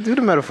wouldn't be able to do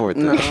the metaphor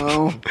thing.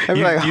 no. I'd be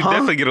You, like, you huh?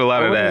 definitely get a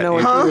lot I of wouldn't know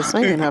that. what you were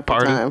saying half the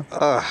Pardon?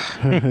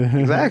 time.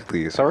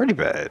 Exactly. It's already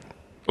bad.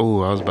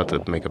 Oh, I was about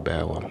to make a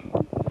bad one.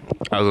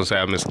 I was gonna say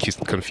I'm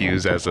just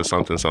confused as to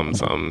something.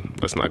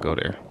 Let's not go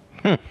there.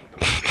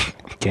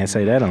 Can't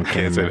say that on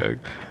Can't say that.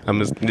 I'm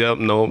just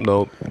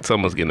nope.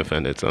 Someone's getting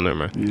offended, so never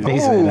mind. He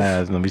said,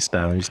 nah, let me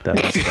stop.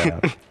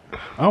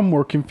 I'm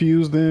more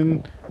confused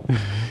than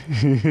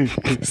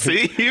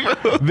See?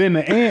 than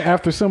the ant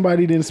after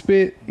somebody didn't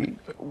spit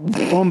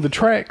on the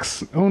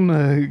tracks on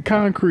the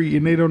concrete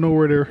and they don't know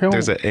where they're held.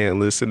 There's an ant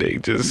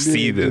listening, just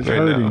seething just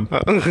right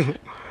now.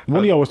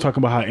 One of y'all was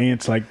talking about how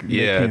ants like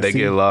They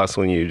get lost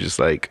when you just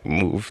like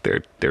move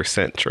their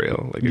scent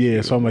trail.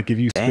 Like so I'm like, if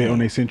you spit on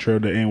their scent trail,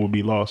 the ant will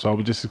be lost. So I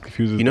was just as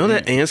confused. You know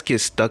that ants get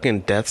stuck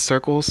in death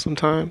circles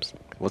sometimes.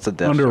 What's a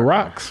death under circle?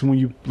 rocks when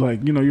you like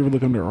you ever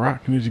look under a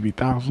rock and there should be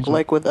thousands.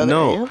 Like with other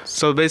ants?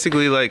 So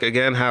basically, like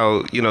again,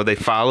 how they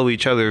follow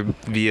each other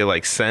via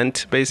like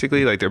scent.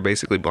 Basically, like they're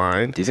basically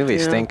blind. Do you think they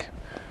stink?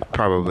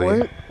 Probably.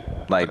 What?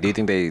 Like, do you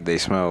think they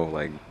smell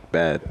like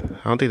bad?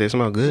 I don't think they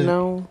smell good.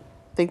 No.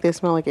 I think they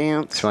smell like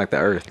ants. Smell like the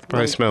earth.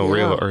 Probably smell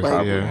real earthy,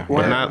 like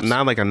but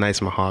not like a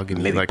nice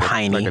mahogany. Maybe like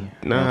piney. See,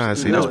 No,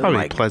 that's probably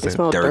like, pleasant. They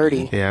smell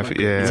dirty. Yeah,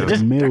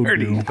 just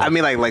mildew. I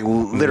mean, like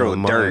literal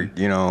Mud. dirt.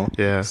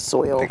 Yeah.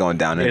 Soil. They going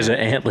down There's there.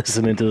 an ant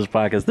listening to this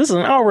podcast. This is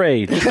an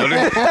outrage. There's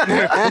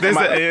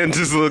an ant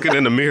just looking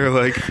in the mirror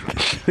like,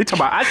 They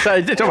talking about I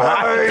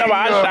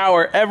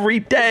shower every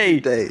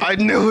day. I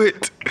knew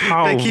it.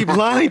 Oh, They keep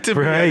lying to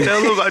me. right. I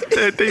tell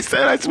them they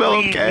said I smell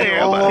okay. They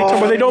talking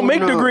about they don't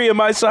make degree in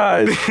my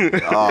size.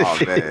 Oh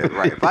man,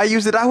 right. If I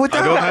used it, I would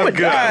die. don't have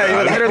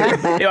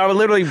good. I would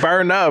literally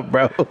burn up,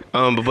 bro.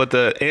 But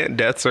the ant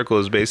death circle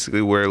is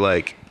basically where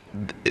like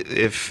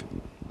if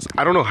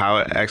I don't know how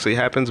it actually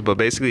happens, but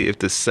basically if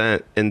the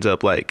scent ends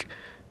up like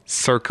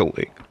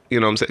circling, you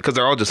know what I'm saying? Because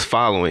they're all just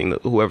following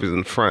whoever's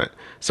in front.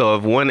 So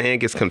if one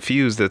ant gets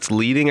confused that's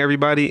leading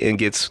everybody and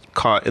gets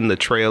caught in the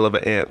trail of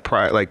an ant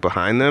like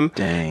behind them,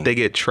 they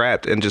get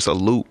trapped in just a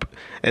loop.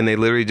 And they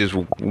literally just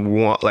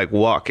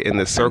walk in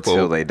this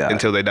circle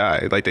until they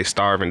die. Like they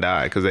starve and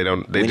die because they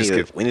don't. They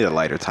We need a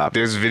lighter topic.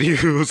 There's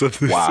videos of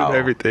this and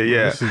everything.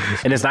 Yeah,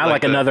 And it's not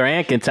like another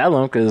ant can tell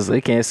them because they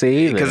can't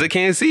see either. because they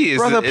can't see.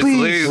 Brother,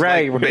 please.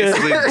 Right,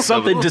 basically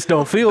something just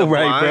don't feel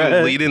right,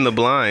 bro. Leading the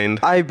blind.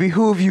 I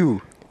behoove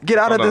you. Get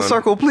out Hold of this on.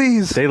 circle,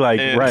 please. They like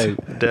And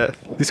death.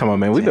 These talking about,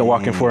 man, we've been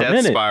walking for a Death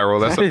minute.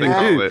 spiral. That's what they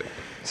call it.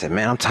 I said,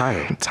 man, I'm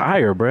tired. I'm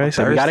tired, bro.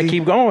 So we gotta thirsty.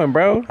 keep going,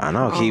 bro. I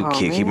know.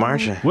 Keep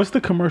marching. What's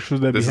the commercials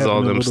that This be is all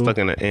having them the little- stuck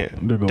in an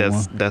ant. There go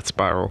Death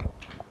spiral.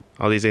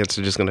 All these ants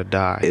are just gonna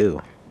die Ew.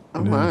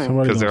 Oh, Yeah, my.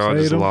 somebody because they're gonna all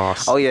save just them?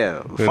 lost. Oh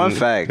yeah. Fun And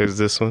fact. There's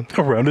this one.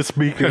 Around the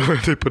speaker.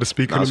 They put a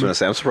speaker. I was in gonna it.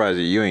 say, I'm surprised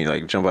that you ain't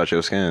like jump out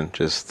your skin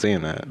just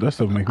seeing that. That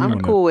stuff make me I'm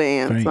wanna cool with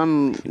ants. faint.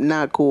 I'm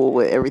not cool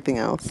with everything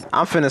else.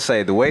 I'm finna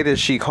say the way that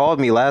she called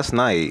me last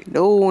night.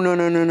 No.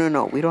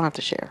 We don't have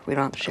to share.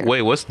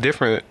 Wait, what's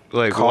different?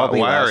 Like, Called me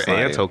why are last night.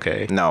 ants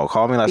okay? No,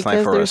 called me last night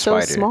Because for they're a so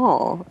spider.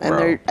 small and Bro.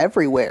 they're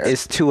everywhere.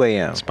 It's 2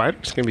 a.m.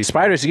 Spiders can be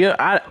Spiders, yeah.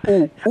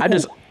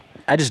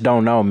 I just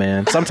don't know,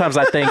 man. Sometimes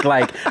I think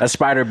like a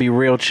spider be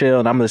real chill,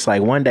 and I'm just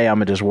like, one day I'm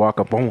gonna just walk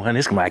up on one.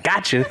 It's gonna be like,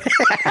 got you.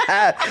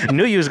 I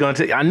knew you was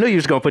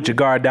gonna put your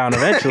guard down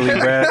eventually,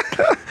 bro.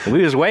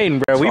 We was waiting,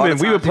 bro. We've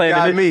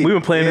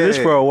been planning this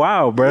for a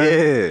while, bro.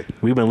 Yeah.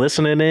 We've been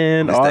listening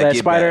in. It's All that that get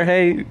spider back.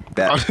 hate.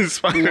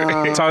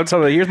 That,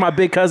 Talking. Here's my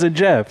big cousin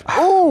Jeff.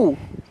 Oh.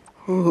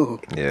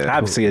 yeah.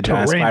 I see a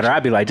giant Range. spider.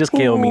 I'd be like, just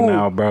kill me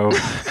now, bro.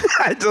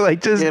 I'd just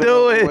like, just Get do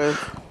over it, with.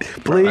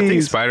 please. I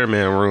think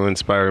Spider-Man ruined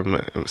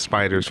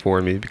spiders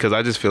for me because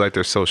I just feel like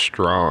they're so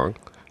strong.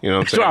 You know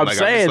what I'm That's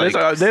saying? what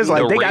I'm saying. There's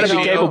like, they gotta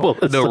be capable.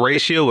 The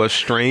ratio of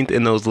strength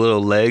in those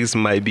little legs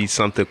might be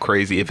something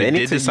crazy. If They it need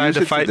did to decide use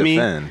to it to fight me,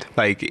 defend.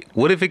 like,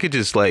 what if it could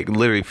just like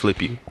literally flip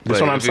you?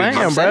 That's Like, what I'm if it saying,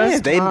 just-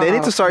 bro. They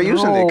need to start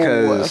using it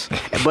because.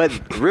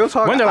 But real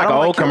talk. Wasn't there like I an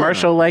don't old killing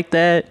commercial them. like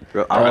that?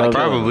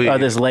 Probably.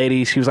 This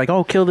lady, she was like,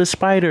 "Oh, kill this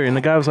spider," and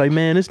the guy was like,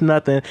 "Man, it's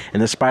nothing."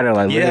 And the spider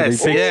like literally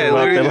Yes, picks yeah, him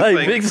up and literally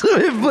like just, picks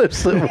him and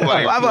flips him.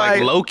 like,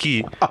 like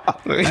Loki.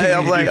 Hey,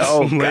 I'm like,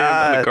 oh, On the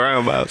God.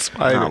 ground by a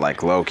spider. Not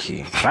like low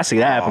key. I see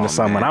that happen to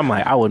someone. I'm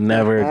like, I would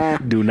never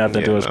do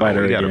nothing to a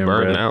spider we gotta again,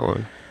 burn bro. that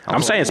one.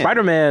 I'm saying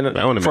Spider-Man.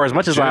 That would've For been as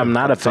much as chill. I'm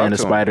not a fan of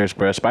to him. spiders,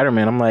 bro,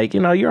 Spider-Man, I'm like,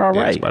 you're all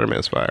Yeah, right.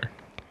 Spider-Man's fire.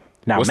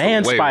 Now, What's the-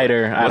 man, wait,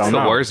 spider, I What's don't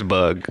the know. worst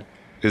bug?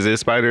 Is it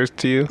spiders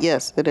to you?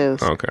 Yes, it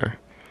is. Okay.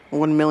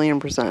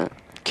 1,000,000%.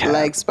 Cap.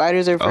 Like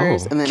spiders are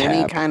first, and then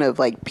any cap. kind of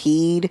like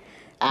peed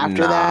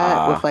after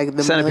that with like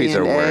the Centipedes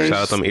million are worse. eggs.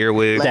 Shout out them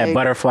earwigs. Like- That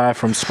butterfly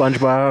from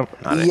SpongeBob.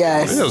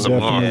 Yes, It was a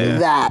moth.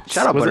 that.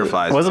 Shout out Was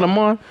butterflies. it a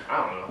moth?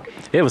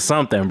 It was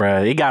something,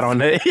 bro. He got on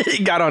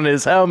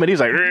his helmet. He was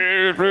like,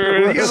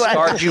 It'll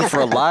scarred you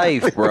for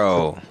life,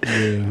 bro.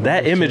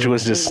 that image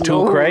was just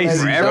too crazy,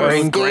 Forever bro.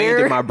 ingrained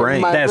in my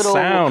brain. My That little-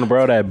 sound,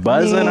 bro, that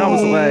buzzing. I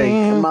was like,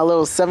 In my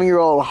little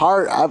 7-year-old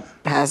heart, I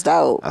passed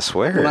out. I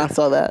swear. When I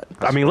saw that.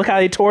 I mean, look how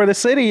they tore the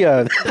city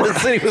up. The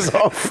city was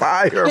on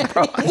fire,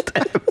 bro.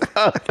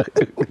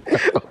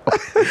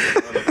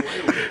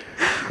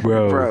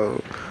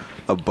 Bro,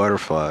 a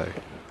butterfly.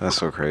 That's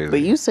so crazy.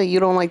 But you say you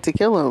don't like to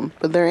kill them,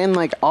 but they're in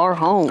like our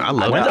home. I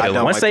love I that.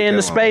 don't Once like they to in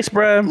the kill 'em. space,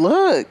 bro.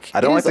 Look,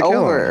 I don't it like is to kill 'em.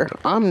 over.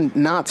 I'm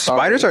not sorry.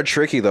 Spiders are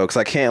tricky though, because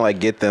I can't like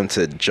get them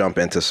to jump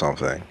into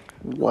something.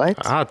 What?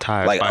 I'll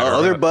tie a Like spider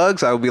other up.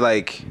 bugs, I would be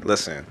like,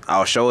 listen,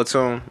 I'll show it to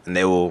them, and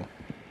they will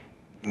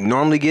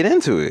normally get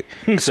into it.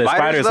 So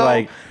spiders though,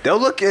 like they'll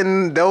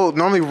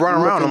normally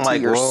run around. I'm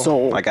like, your well,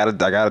 soul. I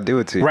gotta do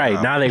it to you.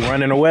 right now they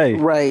running away.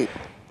 Right.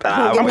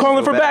 I'm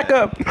calling for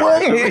backup.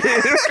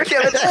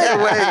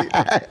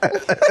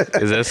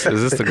 Is this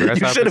the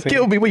grasshopper? You should have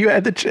killed me when you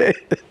had the chance.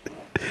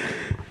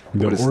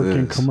 The What is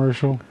Orkin this?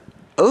 commercial.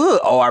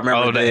 Oh, I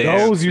remember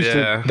Those used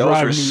Yeah. to Those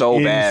drive were me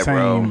so bad,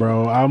 insane,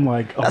 bro. I'm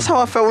like, oh That's how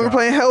I felt when we were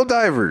playing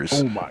Helldivers.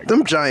 Oh my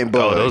Them giant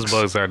bugs. Oh, those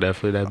bugs are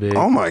definitely that big.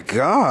 Oh my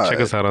god. Check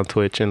us out on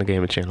Twitch and the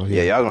Gaming Channel.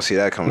 Yeah, y'all gonna see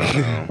that coming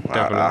soon.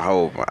 Definitely. I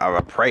hope. I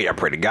pray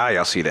to God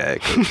y'all see that.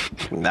 'Cause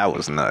that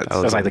was nuts.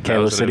 It was like the That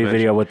Kansas was an City adventure.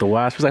 video with the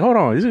wasp. He's like, hold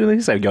on. He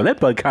said, yo, that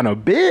bug kind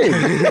of big.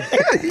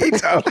 He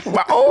talking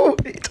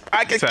about,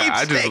 I can So keep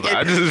I sticking.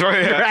 just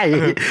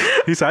Right.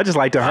 He said, I just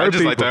like to hurt I just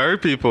people. like to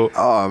hurt people.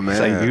 Oh He's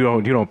man. like, you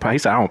don't. He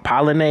said, I don't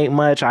pollinate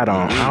much. I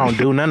don't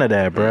do none of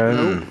that,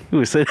 bro. He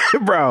was sitting,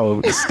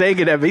 bro,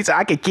 stinging at me. He said,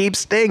 I can keep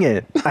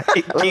stinging. I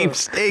can keep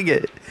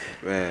stinging.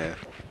 Man.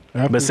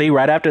 But see,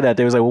 right after that,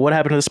 they was like, well, what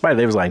happened to the spider?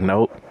 They was like,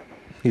 nope.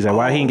 He's like,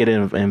 why he didn't get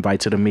an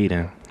invite to the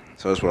meeting?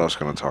 So that's what I was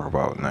gonna talk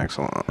about next,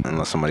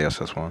 unless somebody else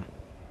has one.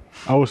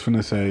 I was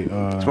finna say,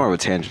 It's more of a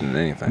tangent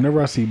than anything.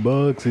 whenever I see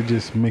bugs, it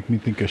just make me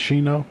think of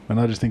Shino, and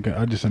I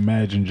just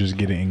imagine just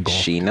getting engulfed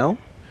Shino?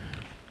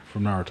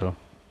 from Naruto.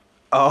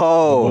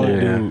 Oh, Bug yeah.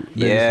 dude that just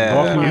Yeah.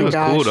 engulfed me. He was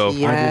cool, though. I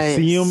just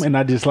see him and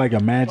I just like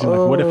imagine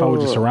like what if I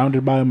was just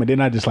surrounded by him and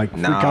then I just like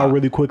freak Nah. out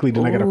really quickly,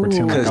 then I gotta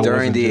pretend like I because during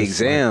wasn't the just,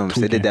 exams,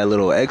 like, they did that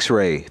little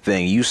X-ray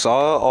thing. You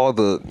saw all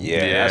the that's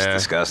Yeah.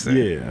 disgusting.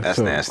 Yeah, that's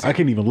so nasty. I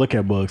can't even look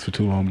at bugs for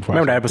too long before.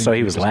 Remember I that start episode? He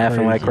thinking was it's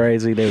laughing like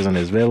crazy. They was in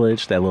his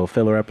village. That little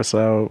filler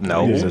episode.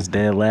 No. He was just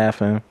dead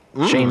laughing.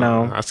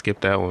 Shino. I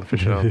skipped that one for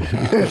sure.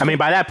 I mean,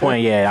 by that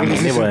point, yeah. I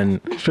mean, it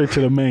wasn't. Straight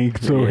to the main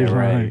story, Yeah,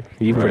 right. right?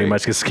 You pretty Right.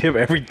 much can skip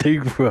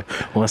everything from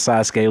when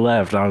Sasuke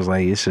left. I was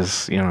like, it's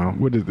just,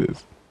 What is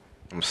this?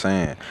 I'm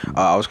saying.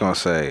 I was gonna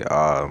say,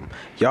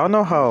 y'all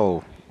know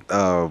how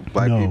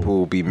black No.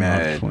 people be No, I'm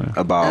mad just playing.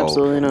 about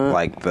Absolutely not.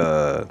 like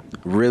the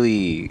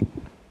really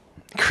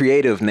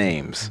creative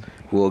names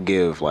we'll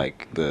give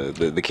like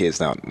the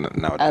kids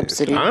nowadays.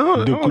 Absolutely. I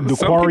don't know. The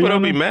Some people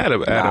don't be Aquarium? mad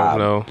at them,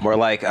 though. More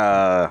like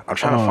I'm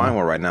trying to find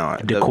one right now.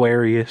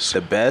 Aquarius. The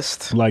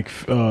best, Like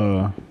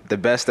the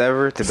best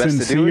ever, the best to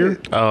do Sincere?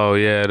 it. Oh,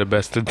 yeah, the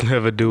best to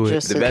never do it.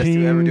 Just The best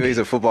to ever do it. He's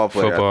a football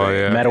player. I Football, think.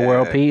 yeah. Meta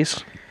World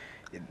Peace.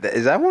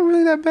 Is that one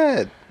really that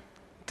bad?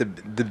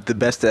 The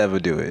best to ever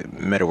do it.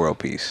 Meta World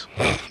Peace.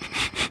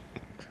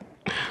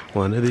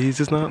 One of these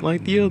is not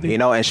like the other. You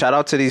know, and shout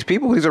out to these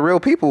people. These are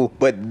real people,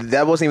 but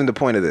that wasn't even the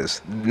point of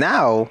this.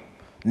 Now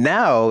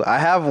I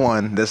have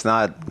one that's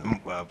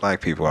not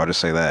black people. I'll just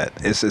say that.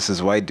 It's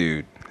this white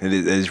dude. It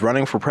is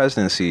running for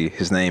presidency.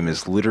 His name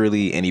is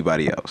literally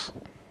anybody else.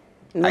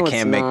 No, I it's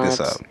can't make this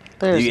not. up.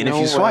 There's And if no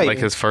you way. swipe, Like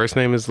his first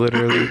name is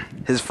literally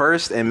his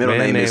first and middle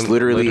Man name is name,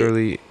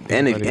 literally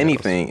anybody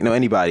anything. You know,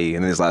 anybody,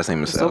 and his last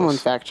name is Someone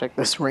Sells. fact check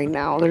this right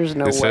now. There's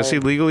no It says he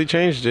way. legally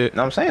changed it.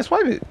 No, I'm saying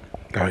swipe it.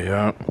 Oh,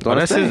 yeah. Don't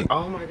That's his. say.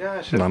 Oh my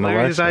gosh! No, no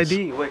Larry's license.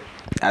 ID. Wait.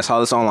 I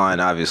saw this online,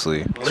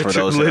 obviously. It's for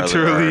those that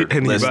Literally are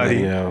anybody.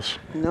 listening. Else.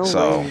 No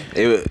So way.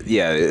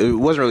 it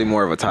wasn't really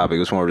more of a topic. It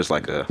was more just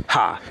like a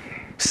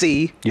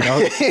see. You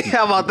know,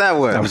 How about that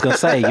one? I was going to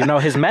say,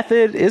 his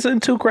method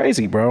isn't too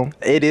crazy, bro.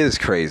 It is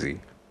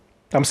crazy.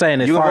 I'm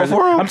saying as You far gonna as vote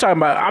for him? I'm talking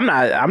about, I'm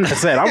not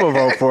saying I'm gonna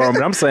vote for him,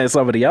 but I'm saying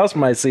somebody else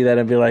might see that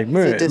and be like,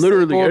 man, It's a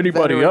literally disabled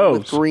anybody veteran with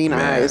else. green Man.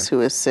 eyes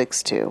who is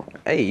 6'2".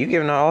 Hey, you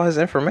giving out all his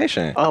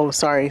information. Oh,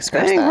 sorry.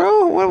 Scratch Dang, that.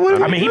 bro.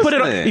 What I mean, he put it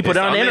on the It's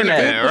internet.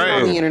 internet, Put it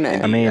on the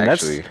internet. I mean,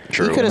 that's Actually, He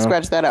true. could have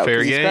scratched that out. Fair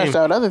 'Cause he game. scratched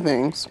out other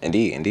things.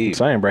 Indeed. I'm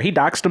saying, bro. He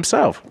doxed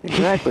himself.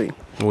 Exactly.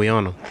 We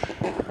on him.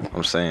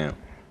 I'm saying,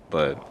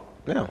 but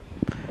yeah,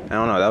 I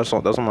don't know. That was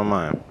on my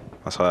mind.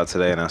 I saw that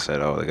today, and I said,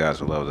 "Oh, the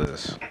guys would love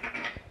this."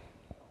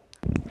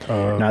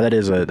 Now that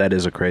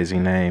is a crazy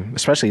name,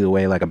 especially the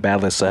way like a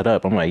ballot is set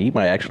up. I'm like, he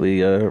might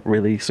actually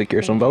really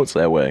secure some votes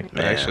that way.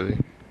 Man. Actually,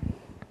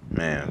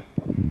 Man,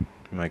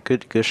 like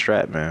good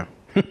strat, man.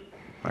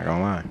 Not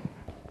gonna lie.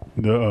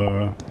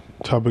 The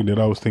topic that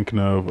I was thinking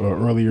of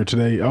earlier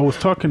today, I was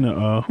talking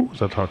to who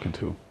was I talking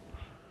to?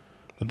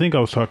 I think I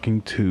was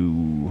talking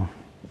to.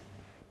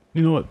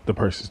 You know what? The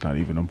person's not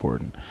even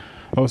important.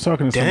 I was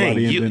talking to dang,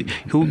 somebody. you, and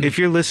then, who? If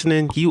you're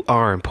listening, you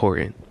are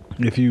important.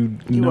 if you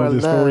know are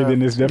the story,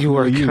 then loved. it's You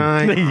are definitely you.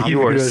 kind.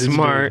 You are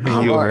smart.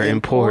 You You are are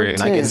important.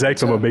 important.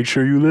 Exactly. I'm gonna make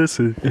sure you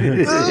listen. Right,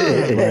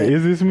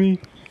 is this me?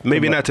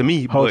 Maybe not to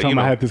me, Whole but time you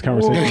know. I had this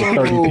conversation with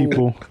 30 Whoa.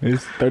 people.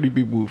 It's 30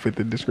 people who fit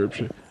the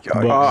description.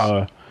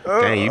 But,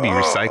 Dang, you be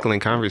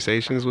recycling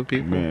conversations with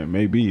people. man,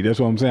 maybe. That's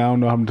what I'm saying. I don't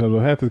know how many times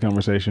I've had this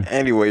conversation.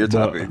 Anyway, your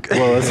But- topic.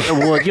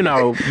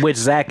 Well, which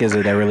Zach is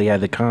it that really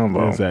had the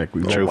combo?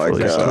 Exactly. Oh my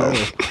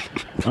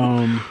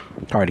God.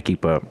 Hard to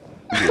keep up.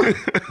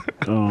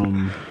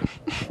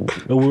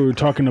 We were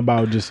talking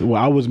about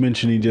I was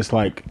mentioning just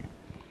like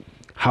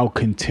how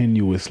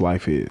continuous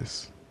life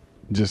is.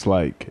 just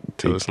like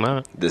So it's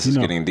not. This is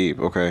getting deep.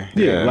 Okay.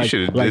 Yeah, You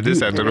should have did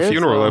this after the It is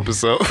funeral wrong.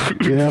 episode.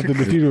 yeah, after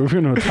the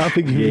funeral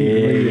topic.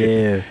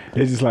 Yeah.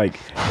 It's just like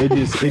it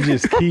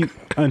just keep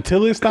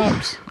until it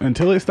stops.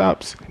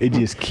 It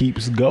just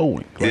keeps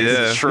going. Like,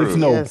 Yeah. It's true. It's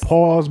no Yes.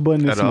 pause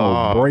button. It's At no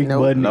all. break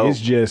Nope. button. Nope. It's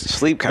just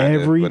Sleep kinda,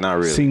 every but not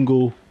really.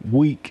 single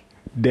week,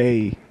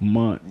 day,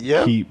 month.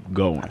 Yep. Keep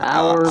going.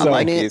 Hour, I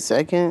like minute, it.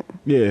 second.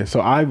 Yeah.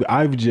 So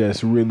I've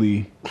just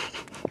really.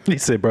 He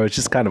said, bro, it's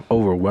just kind of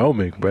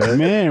overwhelming, bro.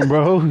 Man,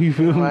 bro, you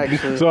feel me?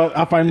 Actually. So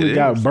I finally It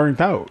got is.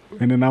 burnt out,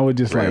 and then I was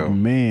just Real. like,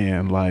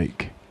 man,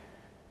 like,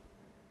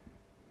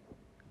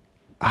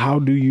 how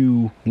do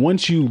you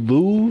once you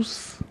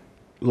lose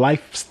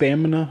life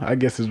stamina? I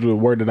guess is the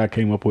word that I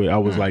came up with. I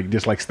was like,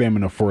 just like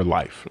stamina for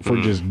life, for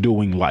just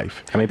doing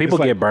life. I mean, people It's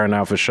like, get burned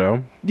out for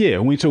sure. yeah.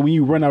 When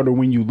you run out or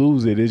when you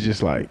lose it, it's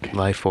just like.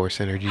 Life force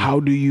energy. How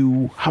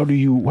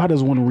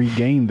does one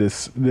regain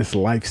this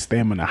life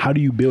stamina? How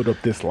do you build up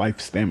this life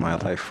My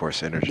stamina? life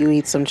force energy. You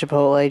eat some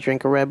Chipotle,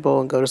 drink a Red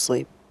Bull, and go to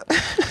sleep.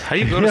 How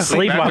you go to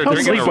sleep after off,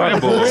 drinking a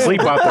Red Bull?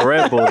 sleep off the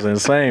Red Bulls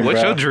insane, What's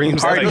bro. your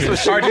dreams like?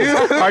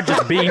 Heart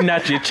just beating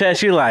at your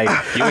chest. You like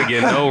You ain't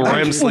getting no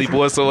REM sleep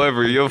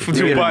whatsoever. Your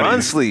getting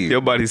run sleep.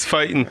 Your body's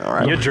fighting.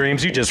 your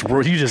dreams. You just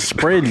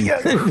sprinting,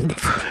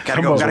 Gotta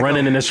almost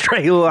running in a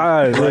straight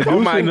line. Like, oh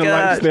my Losing the life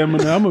god.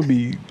 stamina, I'm gonna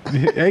be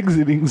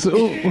exiting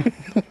soon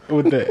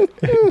with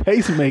that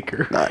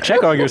pacemaker.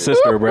 Check on your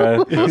sister,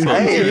 bro.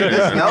 Hey,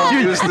 it's no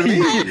use to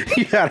me.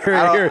 You got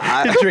her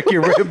here drinking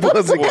Red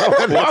Bulls and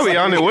going. While we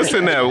on it, what's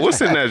in that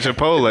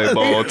Chipotle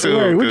bowl too?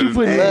 Wait, what you 'Cause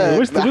put in there? Look,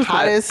 What's the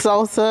hottest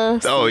salsa.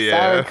 Oh, some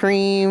yeah. sour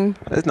cream.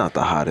 It's not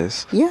the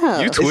hottest.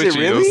 Yeah. You twitchy.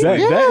 really? that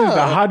is Yeah.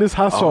 the hottest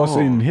hot sauce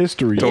in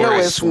history. No, I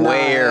it's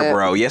swear, not.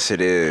 bro. Yes,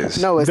 it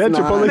is. No, it's That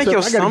not. Chipotle Make sauce, your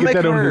I gotta get stomach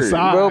that on the hurt.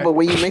 side. Bro, but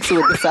when you mix it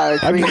with the sour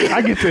cream,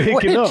 I get to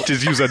hick it up.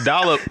 Just use a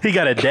dollop. He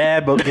got a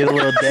dab, but get a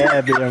little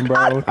dab in,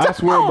 bro. I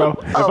swear, bro.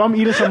 If I'm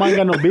eating something I ain't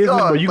got no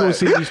business, bro, you gonna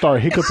see me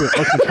start hiccuping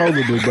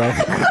uncontrollably, bro.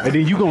 And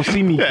then you gonna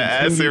see me.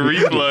 Acid continue to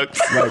eat it. reflux.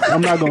 Like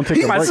I'm not gonna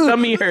take a My break.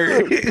 stomach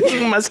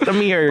hurt. My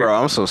stomach hurt. Bro,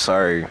 I'm so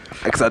sorry.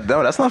 Because I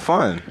know that's not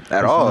fun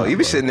at all. You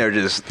be sitting there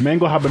just.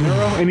 Mango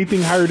habanero.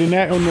 Anything higher than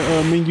that on the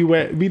menu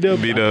at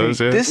B-Dubs? B-Dubs,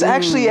 yeah. This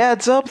actually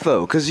adds up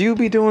though, because you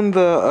be doing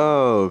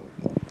the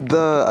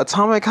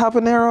atomic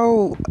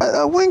habanero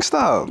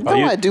Wingstop. no,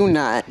 I do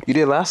not. You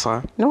did last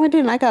time. No, I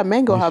didn't. I got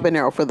mango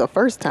habanero for the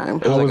first time.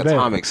 It was How like was that?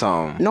 atomic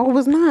something. No, it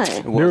was not.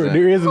 It There wasn't.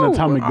 is an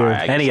atomic there.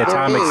 Alright. Any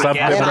atomic There is.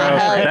 substance, And bro, I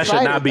have that should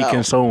tried not it, be though.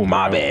 consumed.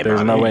 My bro. bad, There's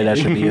my no bad. way that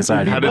should be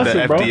inside How you. did the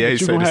Listen, bro, FDA you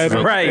say gonna this have is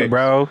it. Right,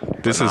 bro.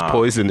 This is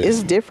poisonous.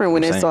 It's different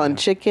when it's saying. on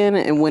chicken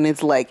and when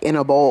it's like in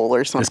a bowl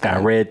or something. This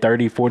got red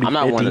 30, 40, I'm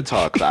not 50. one to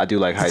talk. 'Cause I do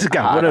like This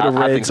got one of the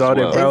I think reds as on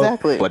it, well. bro.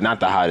 Exactly. But not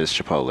the hottest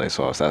Chipotle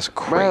sauce. That's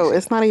crazy. Bro,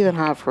 it's not even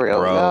hot for real.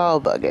 Bro.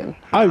 Y'all bugging.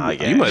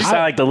 You must sound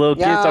like the little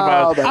kids Y'all,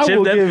 about I chip,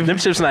 will them, give- them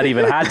chips not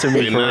even hot to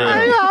me for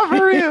real. Y'all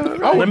for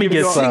real. Let me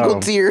get Single some.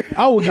 tier.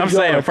 I will give I'm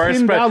saying y'all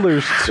first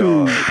 $10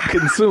 to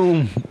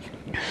consume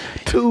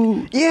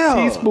 2 Yeah.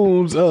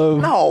 teaspoons of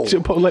No.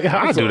 Chipotle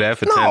hot I'll do sauce. that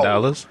for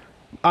 $10.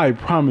 I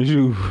promise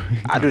you.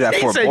 I do that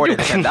for said more you-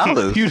 than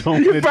 $10. You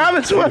don't get it.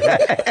 Promise me.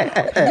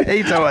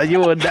 He talking about you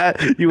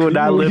will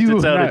not live to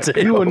tell the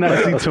tale. You will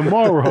not see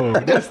tomorrow.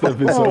 That stuff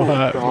is so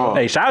hot.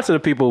 Hey, shout out to the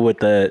people with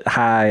the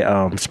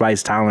high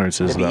spice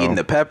tolerances, Be though. eating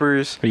the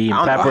peppers. Be eating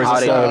I don't know peppers how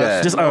and they do stuff.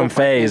 that. Just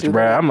unfazed,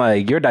 bro. I'm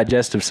like, your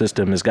digestive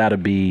system has got to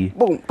be,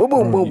 Boom, boom,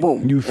 boom, boom,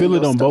 boom. You feel In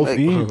it your on both stomach.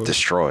 ends.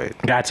 Destroyed.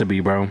 got to be,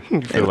 bro.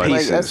 Feel like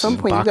Like at some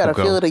point, you gotta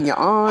Bakugo. feel it in your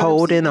arms,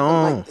 Holding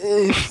on. like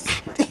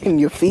this, in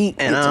your feet,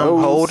 And your I'm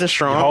toes. holding Your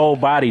strong. whole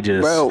body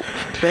just, Bro,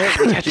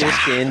 Just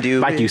can do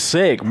like it. you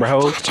sick,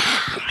 bro.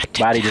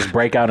 Body just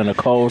break out in a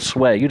cold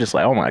sweat. You just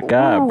like, oh my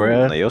god,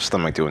 bro. Like, your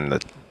stomach doing the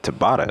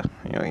Tabata.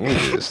 You know, you're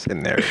just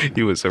in there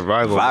You was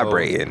survival mode.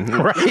 vibrating.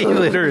 Right,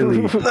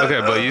 literally. Okay,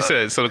 but you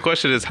said, so the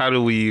question is, how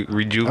do we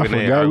rejuvenate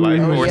forgot our we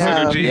life were- force yeah.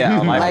 energy? Yeah,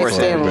 life life force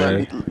stamina.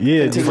 energy.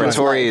 Yeah, just For like,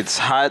 Tori, it's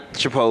hot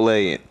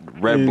Chipotle,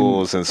 Red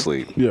Bulls, and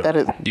sleep. yeah. that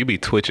is. You be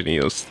twitching in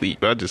your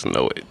sleep. I just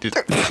know it. Just,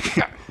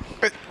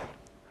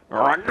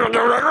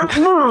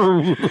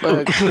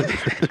 Look,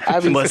 I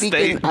be Must speaking.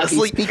 stay I be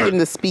asleep. speaking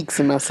the speaks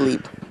in my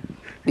sleep.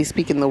 Be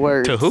speaking the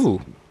words. to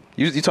who?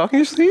 You talking in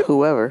your sleep?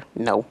 Whoever.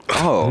 No.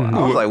 Oh, I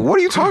was like, what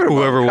are you talking about?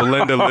 Whoever will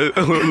lend a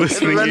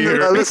listening Lend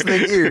ear. a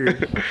listening ear.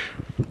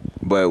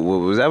 But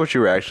was that what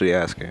you were actually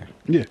asking?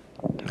 Yeah.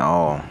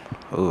 Oh,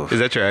 oof. Is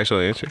that your actual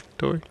answer,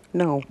 Tori?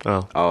 No.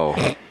 Oh,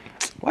 Oh,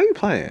 why are you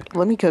playing?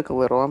 Let me cook a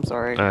little. I'm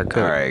sorry. all right,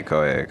 cool. All right,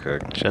 go ahead,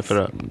 cook. Chef it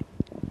up.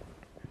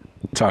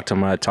 Talk to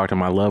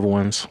my loved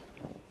ones.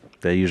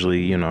 They usually,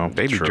 you know,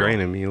 They be True.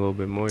 draining me a little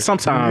bit more.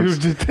 sometimes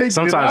Just take it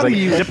sometimes out like, of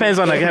you. depends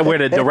on like where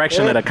the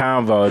direction of the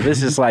convo. If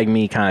this is like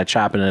me kind of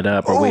chopping it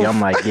up, or I'm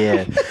like,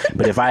 yeah.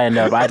 But if I end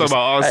up, I just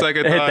about on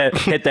second thought.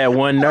 hit that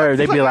one nerve.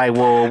 They'd be like,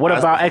 well, what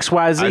about X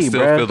Y I Z, still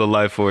bro? feel the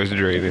life force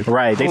draining.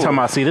 Right, they talking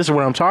about. See, this is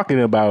what I'm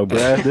talking about,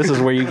 bro. This is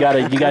where you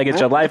gotta get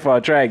your life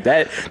on track.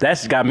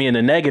 That's got me in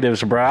the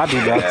negatives, bro. I'll be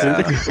about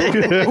to.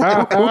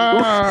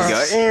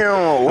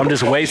 I'm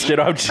just wasted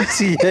on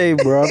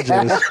GCA, bro.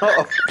 I'm just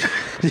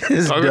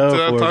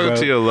Talking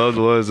to your loved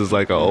ones is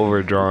like an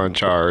overdrawn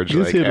charge.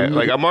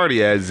 Like I'm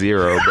already at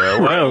 0, bro.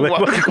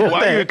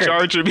 Why are you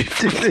charging me?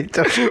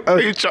 Why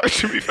are you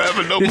charging me for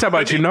having no money? You talking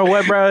about, you know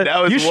what,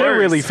 bro? You should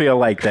really feel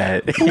like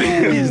that.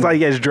 It's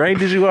like, as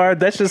drained as you are,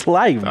 that's just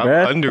life, bro.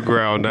 I'm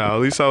underground now.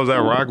 At least I was at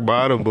rock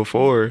bottom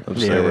before.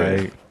 Yeah,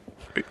 right.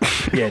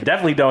 Yeah,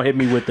 definitely don't hit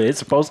me with it's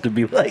supposed to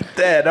be like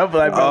that. I'm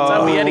like, bro,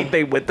 tell me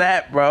anything with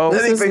that, bro.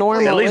 This is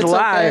normal. At least it's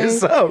lie. okay.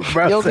 So,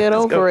 bro, You'll get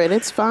over it.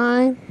 It's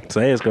fine.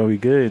 Say it's gonna be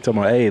good.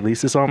 Talking about, hey, at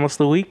least it's almost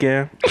the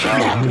weekend.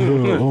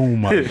 Oh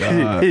my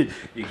god!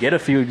 You get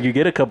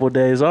a couple of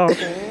days off.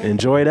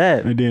 Enjoy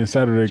that. And then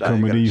Saturday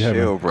coming, and you have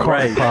a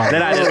right.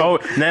 Then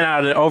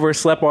I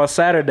overslept on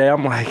Saturday.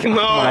 I'm like, no,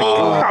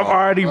 I'm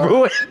already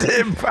ruined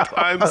it, bro.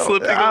 I'm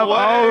slipping away.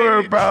 I'm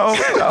over, bro.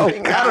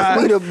 Oh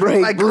God, need a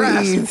break,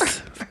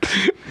 please.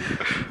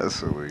 That's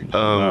so weird.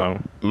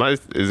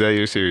 Is that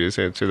your serious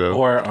answer though?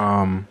 Or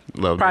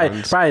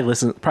probably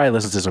listen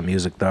to some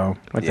music though.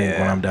 I think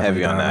when I'm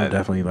definitely heavy on that. I'm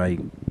definitely like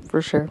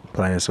for sure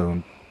playing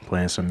some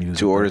music.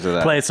 2 orders of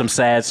that. Playing some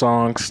sad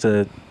songs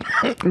to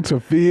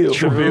feel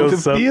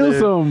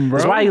something, bro.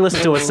 That's why you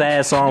listen to a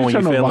sad song when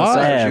you're feeling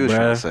sad,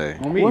 bro.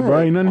 On me, bro,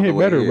 ain't nothing hit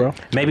better, bro.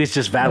 Maybe it's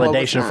just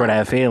validation for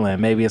that feeling.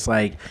 Maybe it's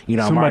like,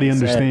 somebody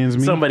understands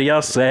me. Somebody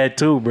else sad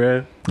too,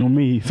 bro. On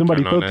me,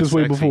 somebody felt this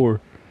way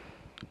before.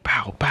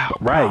 Pow, pow,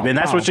 right, pow, and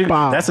that's pow, what you.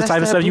 pow. That's the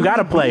type of stuff you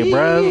gotta play,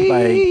 bro.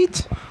 Like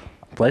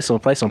play some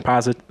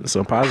positive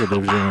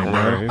joint,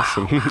 bro.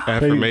 Some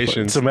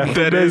affirmations.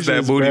 That is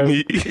that booty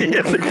meat.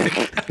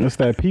 That's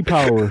that P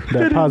power,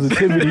 that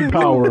positivity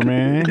power,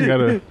 man. You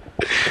gotta.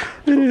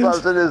 It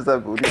is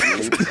that booty.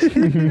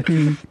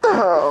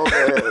 Oh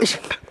man.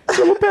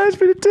 Someone pass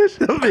me the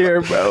tissue over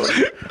here, bro.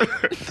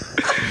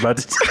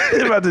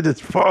 about to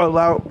just fall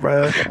out,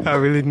 bro. I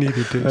really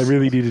needed this. I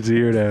really needed to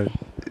hear that.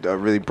 That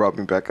really brought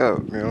me back up,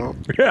 you know.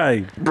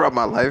 Right. Brought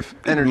my life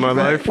energy. My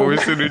back. life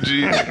force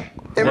energy.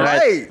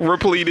 Right.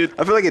 Repleted.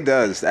 I feel like it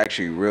does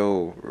actually.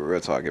 Real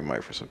talk. It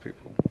might for some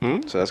people.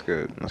 So that's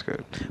good. That's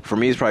good. For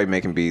me, it's probably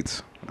making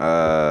beats.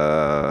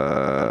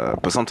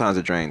 But sometimes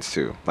it drains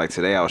too. Like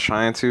today, I was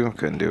trying to,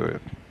 couldn't do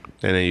it.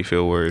 And then you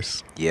feel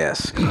worse.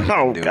 Yes.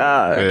 Oh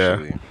God.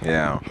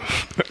 Yeah.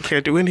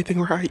 Can't do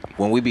anything right.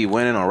 When we be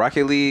winning on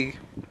Rocket League.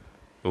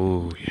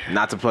 Oh yeah.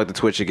 Not to plug the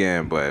Twitch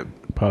again, but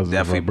positive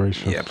definitely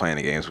vibrations. Yeah, playing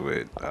the games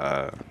with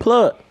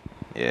Plug.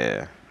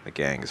 Yeah, the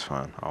gang is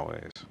fun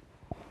always.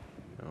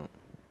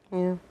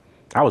 Yeah.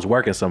 I was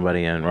working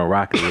somebody in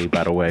Rocket League,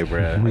 by the way,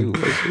 bro.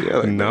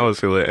 Now I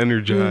was feeling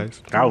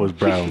energized. I was,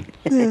 bro.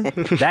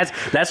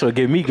 That's what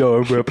get me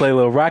going, bro. Play a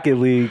little Rocket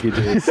League and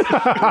just, bro.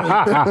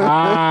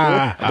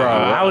 I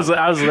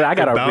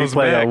got a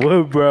replay of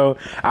Wood, bro.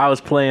 I was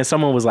playing.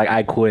 Someone was like,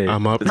 "I quit."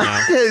 I'm up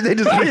now. they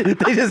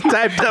just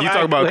typed up. You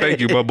talk about thank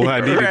you, Bubble.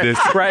 I needed this.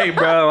 Right,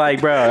 bro.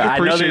 Like, bro.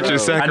 Appreciate your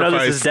sacrifice. I know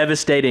this is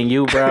devastating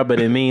you, bro, but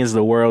it means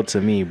the world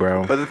to me,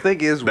 bro. But the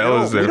thing is, that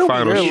was their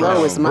final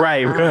straw.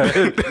 Right,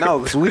 bro.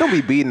 No, so we don't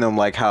be beating them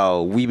like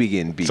how we be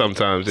getting beat.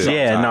 Sometimes, yeah.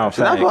 Yeah, no,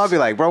 so that's why I'll be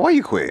like, bro, why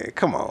you quit?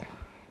 Come on.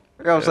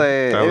 You know what I'm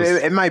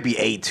saying? It might be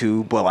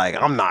 8-2, but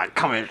like I'm not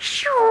coming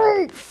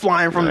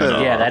flying from the.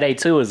 Yeah, that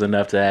 8-2 is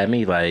enough to have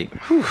me like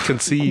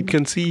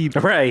concede.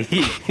 Right.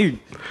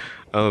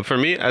 For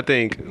me, I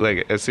think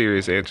like as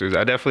serious answers,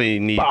 I definitely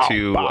need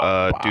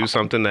to do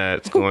something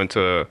that's going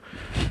to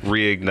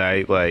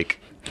reignite like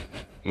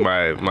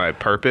my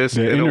purpose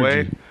in a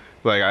way.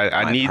 Like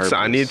I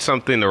need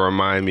something to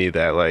remind me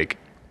that like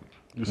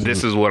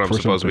this is what I'm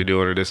supposed to be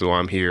doing, or this is why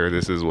I'm here, or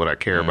this is what I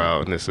care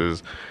about, and this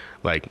is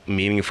like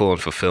meaningful and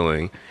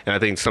fulfilling. And I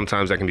think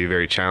sometimes that can be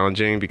very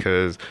challenging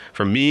because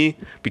for me,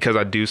 because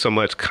I do so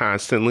much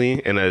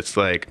constantly, and it's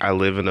like I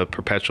live in a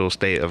perpetual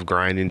state of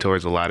grinding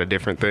towards a lot of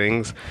different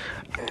things.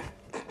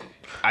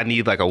 I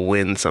need like a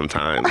win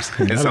sometimes.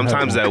 And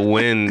sometimes that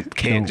win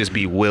can't just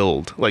be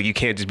willed. Like you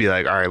can't just be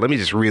like, all right, let me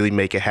just really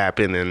make it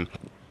happen. And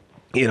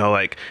you know,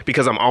 like,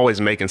 because I'm always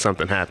making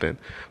something happen,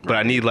 but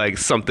I need like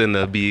something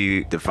to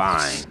be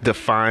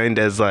defined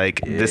as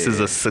like, this is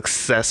a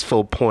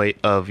successful point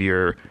of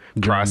your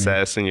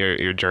process and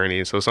your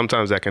journey. So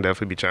sometimes that can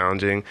definitely be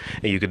challenging,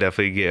 and you could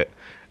definitely get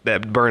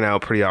that burnout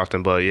pretty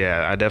often. But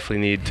yeah, I definitely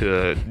need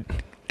to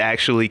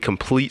actually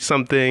complete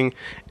something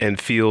and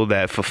feel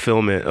that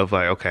fulfillment of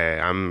like, okay,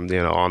 I'm,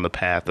 you know, on the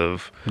path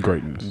of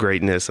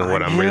greatness and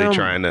what I'm really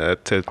trying to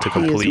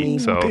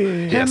complete. So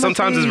yeah,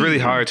 sometimes it's really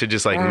hard to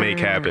just like make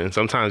happen.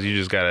 Sometimes you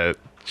just gotta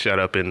shut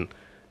up and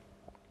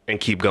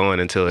keep going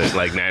until it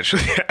like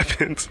naturally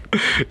happens.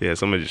 Yeah,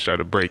 somebody just tried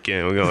to break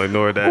in. We're gonna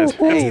ignore that. It's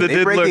the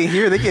they break in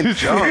here, they get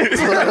jumped.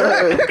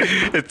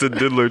 It's the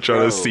diddler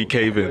trying to see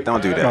cave-in.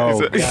 Don't do that.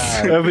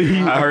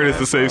 I heard it's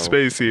the safe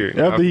space here.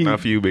 Not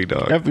for you, big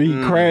dog. After he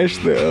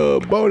crashed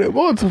the boat at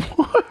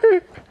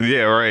Baltimore.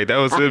 Yeah, right. That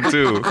was him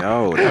too.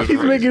 Yo, that's He's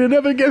crazy. making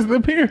another guest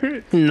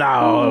appearance.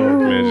 No,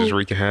 Man, just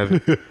wreaking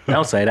havoc.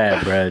 don't say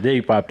that, bro. Then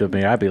he popped up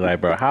in here. I'd be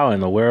like, bro, how in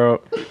the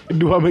world?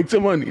 Do I make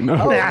some money? No.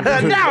 No,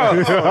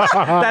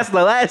 that's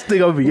the last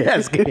thing I'll be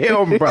asking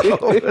him, bro.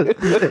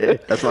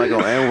 That's not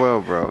gonna end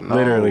well, bro. No.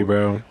 Literally,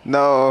 bro.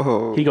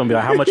 No. He gonna be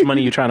like, how much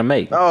money you trying to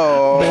make?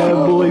 Oh. Bad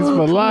boys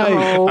for life.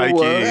 I That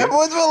can't.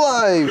 was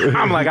for life.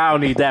 I'm like, I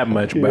don't need that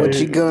much, bro. What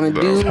you gonna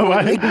do? So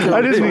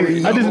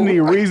I just need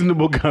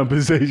reasonable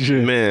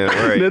compensation. Man,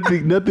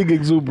 right. Nothing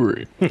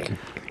exuberant.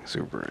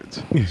 Super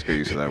words. Let's get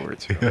used to that word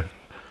too.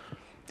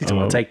 He's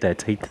gonna take that.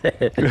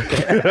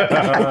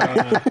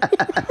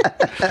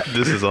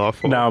 This is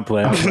awful. No, I'm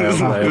playing.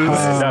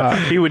 No,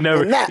 he would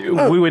never.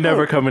 We would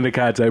never come into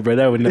contact, bro.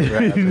 That would never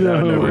happen.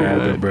 That would never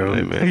happen, bro.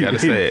 Hey, man, gotta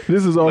say it.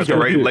 This is Let the, also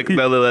let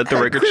the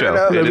record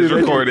show. It is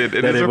recorded.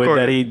 It is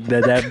recorded.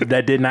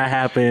 That did not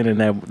happen, and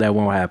that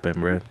won't happen,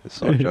 bro.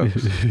 It's all jokes.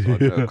 It's all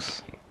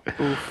jokes.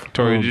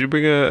 Tori, did you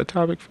bring a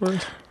topic for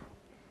us?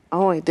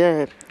 Oh, I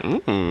did.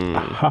 We've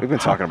been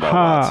talking about a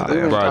lot today.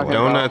 We've been Brought talking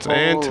donuts about a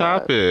and whole lot.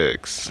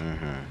 topics.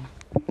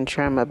 I'm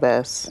trying my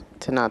best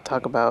to not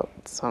talk about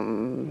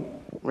some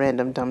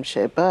random dumb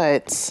shit,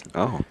 but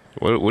Oh.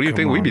 What do you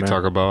think we on, be man.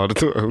 talking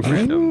about?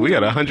 We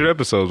got 100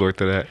 episodes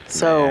worth of that.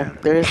 so Man.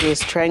 there's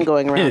this trend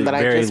going around that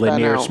I Very just found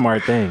linear, out.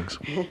 smart things.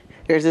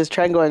 There's this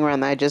trend going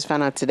around that I just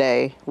found out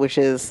today, which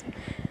is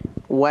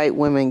white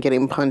women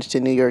getting punched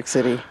in New York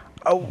City.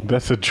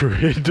 that's a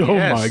trend. Oh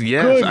my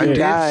yes, goodness. I did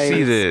Guys.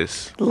 see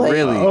this. Like,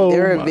 Really?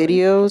 there are my-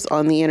 videos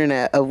on the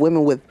internet of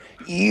women with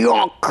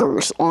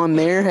yonkers on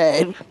their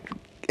head.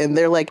 And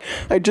they're like,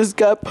 I just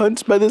got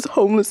punched by this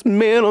homeless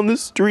man on the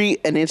street.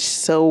 And that's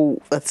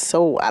so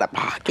out of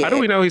pocket. How do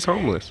we know he's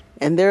homeless?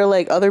 And there are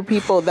like other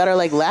people that are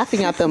like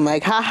laughing at them,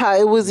 like, haha,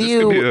 it was This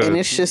you. could be a- And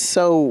it's just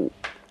so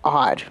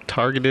odd.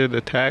 Targeted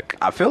attack?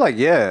 I feel like,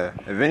 yeah.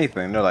 If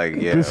anything, they're like,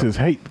 yeah. This is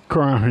hate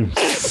crimes.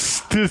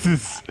 This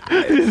is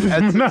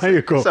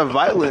maniacal. It's a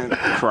violent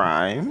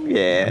crime.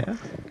 Yeah.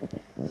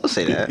 We'll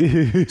say that.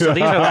 So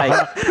these are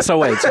like. So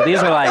wait. So these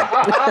are like.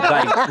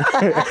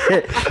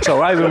 So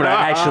white women are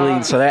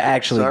actually. So they're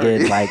actually Sorry.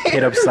 getting like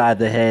hit upside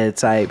the head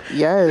type.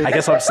 Yes. I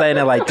guess I'm saying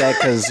it like that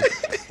because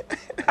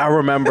I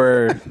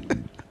remember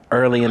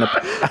early in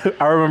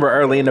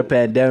the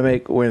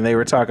pandemic when they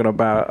were talking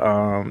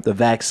about the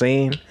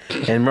vaccine,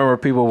 and remember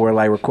people were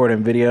like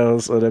recording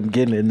videos of them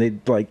getting it, and they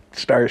like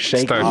start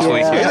shaking. Start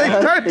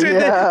Yeah.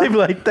 tweaking. They'd be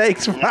like,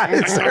 "Thanks,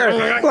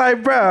 Pfizer."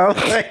 Like, bro,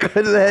 like,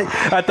 what is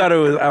that? I thought it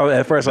was.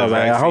 At first, I was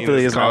like,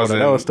 hopefully it's not one of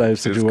those type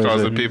It's causing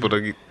situations. people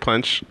to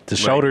punch. The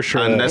shoulder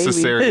shrug.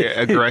 Unnecessary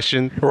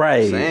aggression.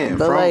 Right. Damn.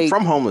 But like-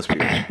 From homeless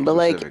people. But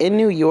like specifically. in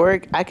New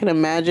York, I can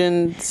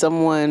imagine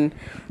someone,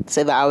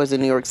 say that I was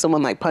in New York,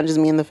 someone like punches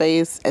me in the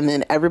face, and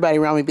then everybody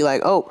around me be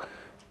like, "Oh,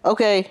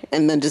 okay,"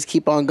 and then just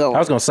keep on going. I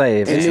was gonna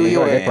say if In it's New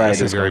York. they probably That's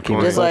a just gonna great keep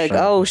point. it just like,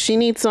 pushing. "Oh, she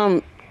needs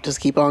some," just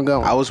keep on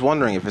going. I was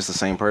wondering if it's the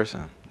same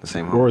person. The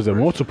same Or is it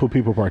person. multiple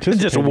people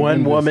participating? just one in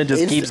this? woman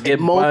just It's keeps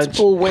getting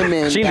multiple punched.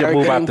 women. She need that to are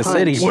move out getting the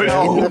city. punched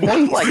in the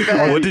face.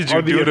 What did you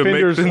Are the do to make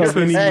offenders things of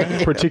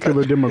any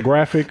particular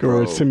demographic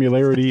or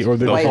similarity, or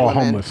they're White all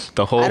women. homeless?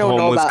 The whole I don't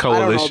know homeless about. I don't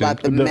know coalition.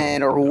 about the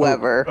men or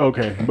whoever.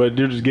 Okay, but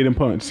they're just getting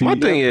punched. See, My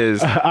thing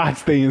is, I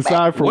stay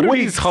inside for what are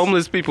weeks. these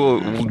homeless people?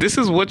 This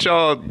is what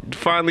y'all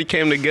finally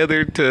came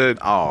together to.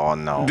 Oh,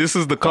 no. This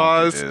is the Don't do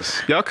cause.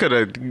 this. Y'all could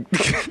have.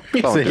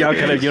 So y'all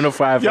could have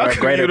unified for Y'all a could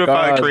have greater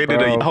unified, cause, created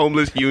bro. a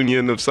homeless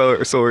union of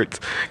sorts,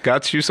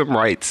 got you some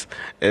rights,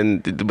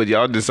 but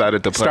y'all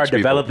decided to punch Start people.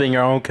 developing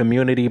your own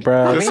community,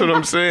 bro. That's what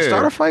I'm saying.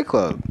 Start a fight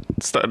club.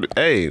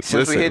 Hey, Simply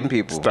listen, hitting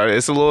people.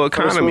 It's a little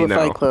First economy rule of now.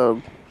 Fight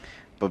Club.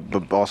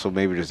 But also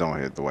maybe just don't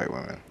hit the white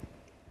women.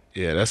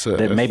 Yeah, that's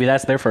Maybe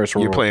that's their first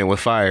rule. you're playing with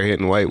fire,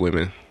 hitting white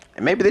women.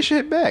 And maybe they should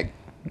hit back.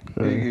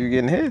 You're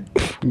getting hit.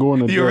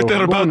 Going to You ever jail.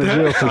 thought about Going to that?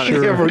 jail for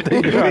sure.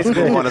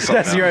 Move on to something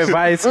That's your else.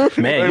 advice,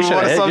 man. You should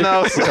on to have. something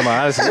else. Come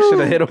on, you should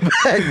have hit him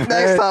back.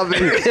 Next topic.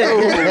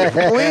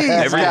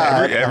 Please,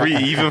 God. Every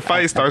even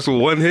fight starts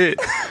with one hit.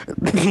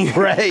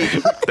 Right,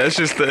 That's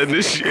just the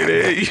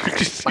initiative. You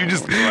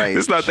just Right.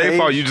 it's not their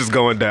fault. You just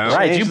going down.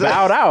 right. You Change that.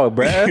 bowed out,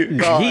 bro.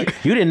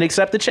 You didn't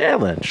accept the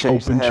challenge.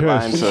 Change the Open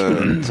headline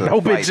chest. to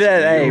Open fights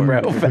jet, in hey, New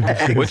bro.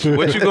 York.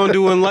 What you gonna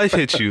do when life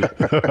hits you?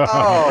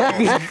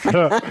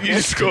 You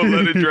just gonna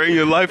let it drain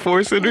your life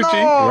force energy?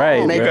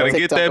 Right, Make You a bro. gotta get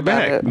TikTok that about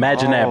back. it.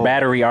 Imagine that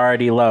battery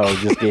already low,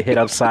 just get hit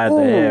upside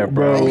the head,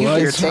 bro. bro. And you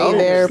Like, just stay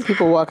there,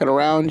 people walking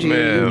around you,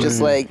 Man. you're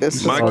just like, this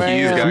is My where I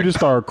keys am. got- You just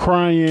start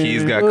crying.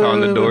 Keys got caught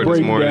on the door this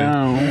break morning.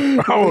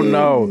 down. Oh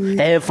no,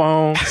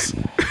 headphones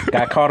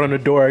got caught on the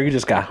door. You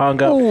just got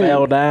hung up,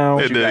 fell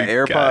down. And You got then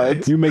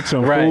AirPods. You make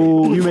some Right.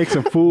 food. You make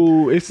some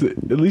food. It's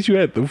at least you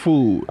had the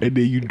food, and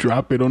then you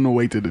drop it on the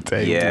way to the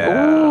table.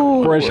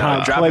 Yeah. Fresh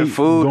hot Dropping plate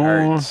food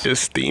gone. hurts.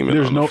 Just steaming.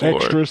 There's on the no floor.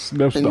 extras.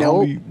 That's the Nope.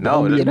 only. No,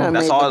 only You done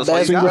That's made all- the that's all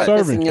best you got. breakfast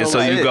Serving. in your And so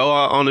life. you go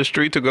out on the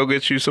street to go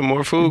get you some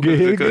more food, Get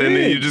and then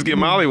it. you just get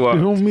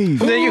mollywopped. on me.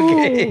 Then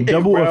you get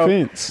Double bro.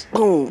 offense.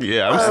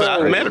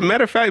 Yeah,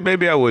 matter of fact,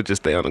 maybe I would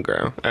just stay on the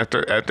ground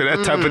after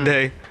that type of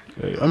day.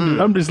 Hey,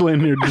 I'm just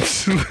laying there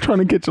just trying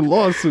to catch a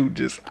lawsuit.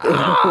 Just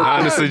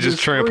Honestly, just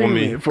trample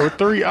me. screaming for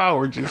 3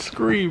 hours, just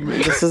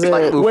screaming. This is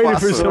it. Waiting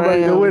for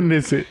somebody to Ram.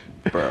 witness it.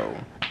 Bro.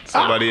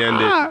 Somebody end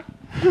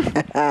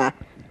it.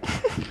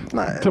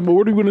 Tell me,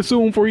 what are you going to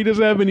sue him for? He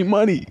doesn't have any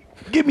money.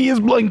 Give me his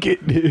blanket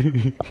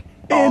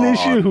and his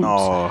shoes.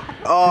 No.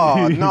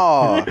 Oh,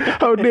 no.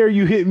 How dare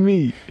you hit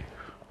me?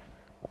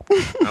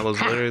 I was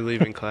literally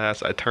leaving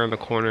class. I turned the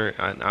corner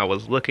and I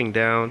was looking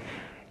down,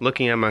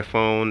 looking at my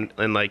phone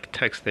and like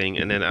texting,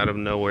 and then out of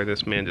nowhere,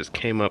 this man just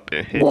came up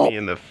and hit me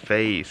in the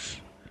face.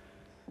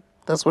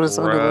 That's what it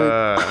sounded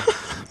like.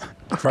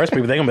 Bruh. First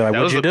people, they gonna be like, That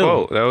 "What'd was you the do?"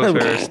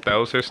 quote. That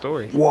was her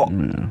story.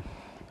 Yeah.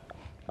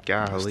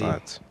 Golly.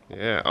 Nuts.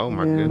 Yeah. Oh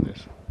my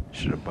goodness.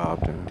 Should have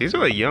bobbed him. These are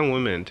like young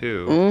women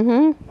too.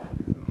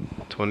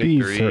 Mm-hmm.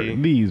 23.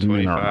 These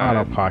men are 25. out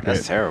of pocket.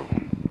 That's terrible.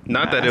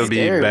 Not that it would be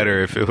scary.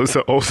 better if it was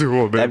an older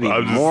woman. That'd be but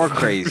I'm just- more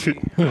crazy.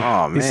 Oh,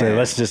 man. He said,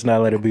 "Let's just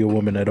not let it be a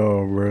woman at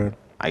all, bro."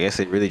 I guess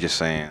they really just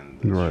saying.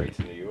 Right.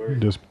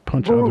 Just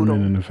punch other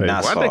men in the face.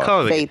 Nah, Why'd they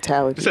call it?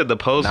 Fatality. It said the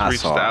post Not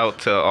reached soft. out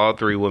to all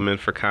three women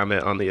for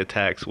comment on the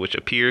attacks, which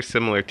appears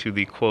similar to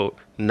the quote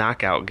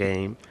knockout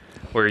game,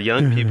 where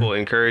young people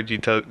encourage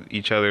each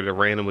other to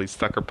randomly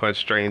sucker punch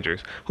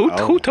strangers.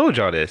 Who told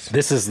y'all this?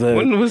 This is the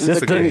When was this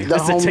the, again? this the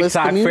homeless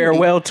TikTok community.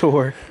 farewell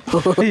tour.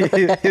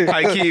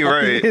 High key,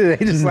 right? They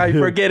just like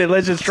forget it.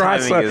 Let's just try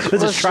Timing some. is-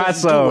 Let's just try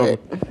just do some.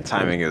 it.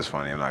 Timing is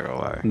funny. I'm not gonna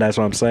lie. That's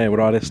what I'm saying with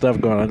all this stuff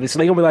going on. So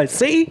they gonna be like,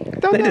 "See,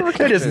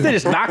 they're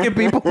just knocking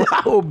people out,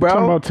 Talking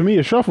bro." about to me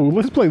a shuffle.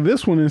 Let's play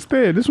this one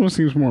instead. This one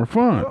seems more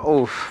fun.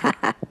 Oof.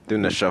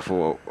 Doing the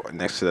shuffle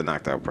next to the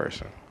knocked out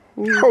person.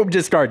 Bro,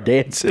 just start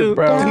dancing,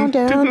 bro. Down,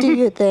 down, do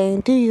your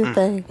thing, do your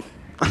thing.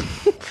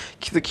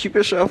 The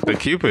Cupid shuffle. The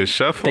Cupid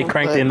shuffle. They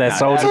cranked in that That's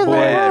soldier boy,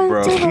 bad,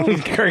 bro.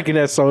 cranking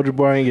that soldier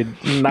boy and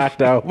get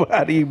knocked out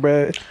body,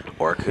 bro.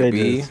 Or it could They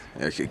be.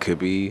 just- It could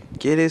be.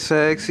 Get it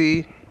sexy.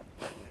 You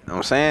know what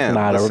I'm saying?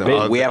 Nah, the Listen,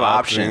 bit- we have all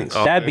options.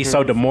 things- That'd be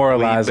so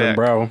demoralizing, Lean back.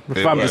 bro.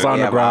 If I'm Yeah, just on we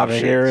the have ground and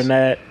options. hearing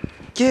that,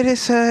 Get it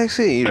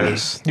sexy. You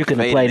just you couldn't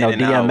fading play no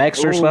in and out.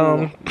 DMX or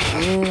something.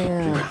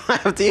 Yeah.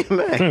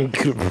 DMX.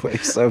 Could play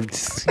some,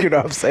 you know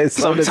what I'm saying?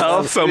 Some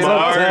tough, some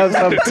hard.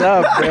 Some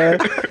tough, man.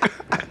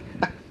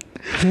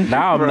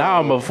 Now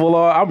I'm a full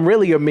on. I'm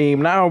really a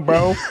meme now,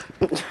 bro.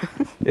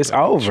 It's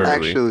over.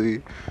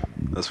 Actually,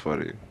 that's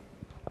funny.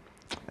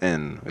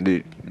 And do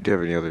you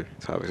have any other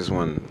topics? This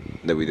one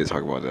that we did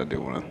talk about that I did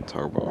want to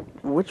talk about.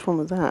 Which one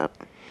was that?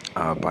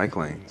 Bike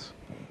lanes.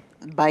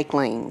 Bike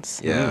lanes.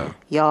 Yeah.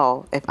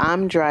 Y'all, if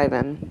I'm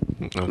driving,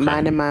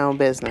 minding my own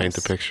business, Paint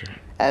the picture.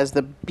 as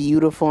the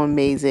beautiful,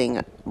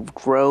 amazing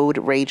road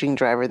raging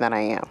driver that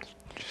I am,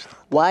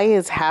 why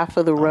is half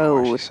of the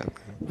road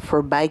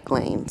for bike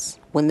lanes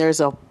when there's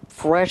a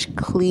fresh,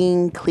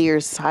 clean, clear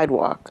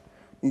sidewalk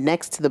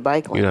next to the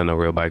bike lane? You're not no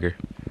real biker.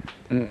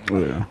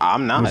 Yeah.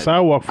 I'm The not.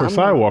 sidewalk for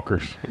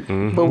sidewalkers.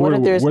 But what if Where-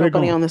 there's where they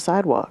nobody going? on the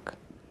sidewalk?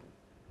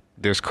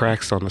 There's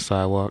cracks on the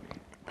sidewalk.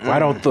 Why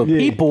don't the Yeah.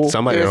 people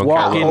Somebody just don't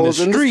walk care. in the Holes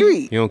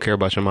street You don't care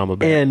about your mama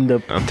back. and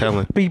the I'm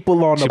telling.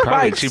 people on the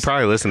bikes She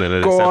probably listening to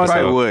this go on episode.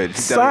 I would.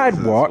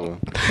 sidewalk?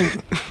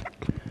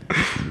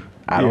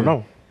 I don't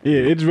know. Yeah,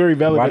 it's very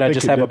valid Why that not they,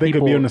 just could, have that a they could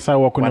people- be on the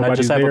sidewalk when why not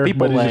nobody's just have a there, people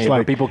but it's lane just where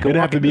like people can it'd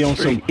have walk to in be the on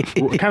some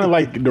street? kind of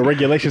like the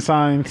regulation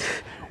signs,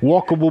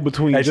 walkable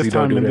between Actually, this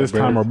don't time do and that, this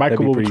bro. time, or That'd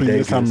be bikeable pretty between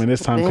this time dangerous. and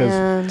this time,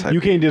 because Man. you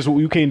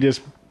can't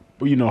just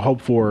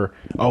hope for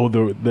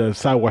the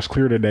sidewalk's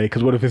clear today,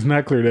 because what if it's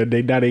not clear that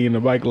day? Now they in the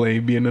bike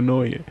lane being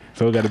annoying,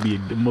 so it got to be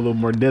a little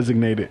more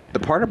designated. The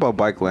part about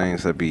bike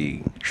lanes that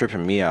be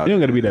tripping me out. You don't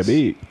got to be that is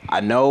big.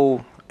 I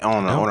know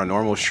on a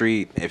normal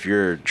street, if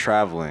you're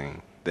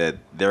traveling, that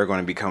they're going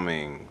to be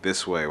coming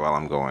this way while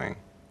I'm going.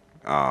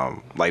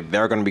 Like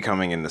they're going to be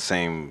coming in the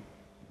same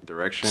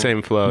direction.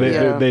 Same flow. They,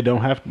 yeah. Yeah. they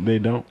don't have. They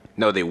don't.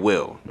 No, they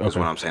will. That's Okay.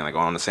 what I'm saying. Like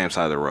on the same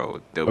side of the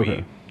road, they'll Okay.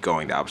 be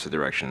going the opposite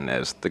direction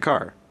as the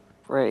car.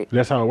 Right.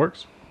 That's how it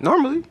works.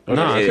 Normally. No,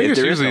 I If think it's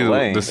there is no usually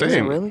lane. the Is it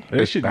same. really?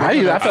 They should. I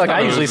feel like I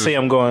usually see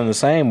them going the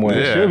same way.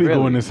 Yeah. should be Really.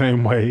 going the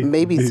same way.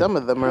 Maybe some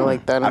of them are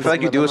like that. and I feel like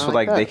some you of do them it so are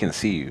like that. they can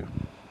see you.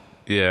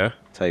 Yeah.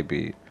 Type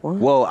beat. What?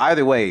 Well,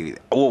 either way.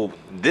 Well,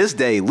 this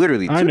day,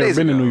 literally, I 2 ain't never days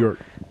been ago. to New York.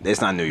 It's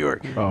not New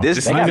York. Oh.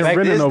 This They got this bike-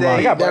 day,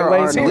 they got There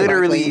bike lanes are here. no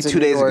Literally bike lanes in 2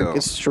 days New York. ago.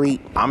 It's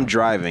street. I'm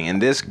driving,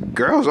 and this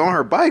girl's on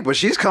her bike, but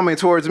she's coming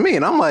towards me,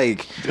 and I'm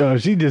like,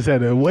 She just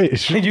had a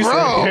wish. You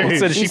Bro.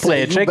 said she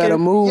playing You better chicken.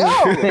 move. yo,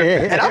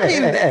 and I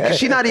mean,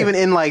 she's not even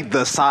in like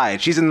the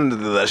side; she's in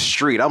the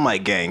street. I'm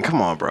like, gang,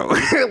 come on, bro,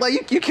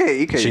 like you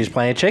can't. She's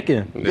playing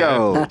chicken.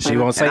 Yo, She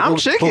won't say and I'm who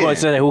chicken. gonna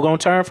say who gonna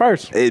turn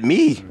first. It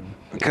me,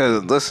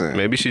 because listen,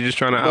 Maybe she's just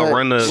trying to But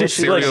outrun the she-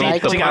 serial.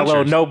 She got a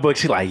little notebook.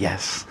 She like,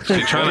 yes.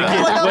 She's trying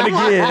to. Win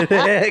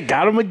again.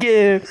 Got him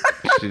again.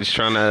 She's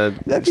trying to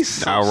That'd be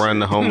so outrun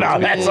the homeless. No,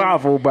 that's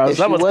awful, bro. If she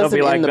Someone's gonna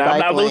be wasn't like, in the nah, I'm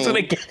bike not losing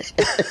lane- again.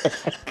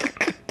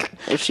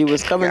 If she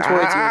was coming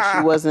towards you and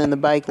she wasn't in the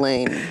bike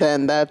lane,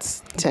 then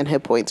that's 10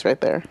 hit points right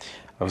there.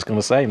 I was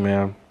gonna say,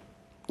 man,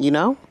 You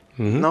know?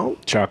 no,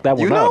 chalk that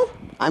one you know, up.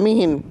 I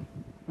mean,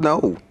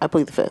 no, I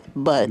plead the fifth,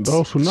 but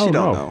Those who know, she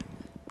don't know.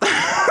 know.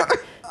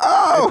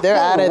 If they're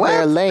out of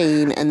their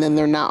lane and then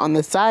they're not on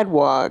the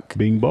sidewalk,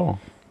 Bing ball.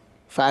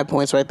 5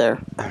 points right there.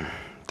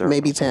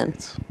 Maybe 10,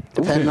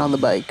 depending on the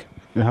bike.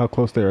 And how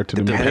close they are to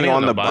the middle. Depending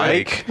on the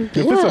bike. If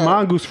it's a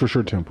mongoose, for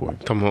sure, 10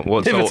 points. Come on,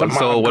 what,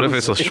 so what if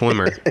it's a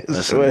swimmer?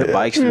 Listen, the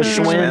bike's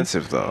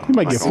expensive though. You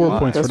might get 4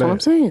 points That's for what I'm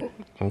that. saying.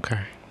 Okay.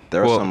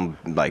 There are some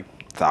like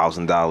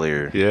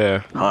 $1,000,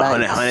 Yeah.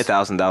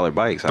 $100,000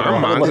 bikes. I Are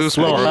don't know. mongoose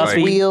Little more huffy.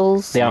 like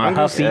Wheels. They on a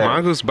huffy.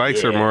 mongoose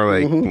bikes are more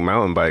like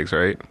mountain bikes,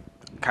 right?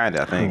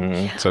 Kinda, I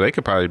think. So they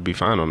could probably be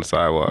fine on the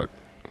sidewalk.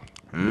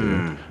 I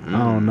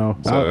don't know.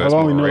 So I that's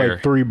only more know rare.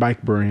 like 3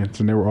 bike brands,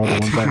 and they were all the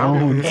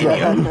ones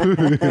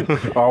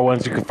I owned. All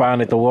ones you can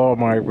find at the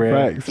Walmart,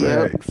 bro. Facts,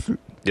 Yep. facts.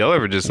 Y'all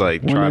ever just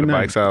like try the $199.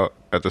 bikes out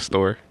at the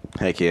store?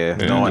 Heck yeah.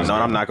 No,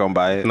 I'm not gonna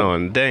buy it.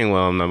 Knowing dang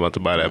well I'm not about to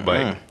buy that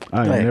bike.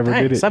 I Like, never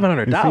dang, did it.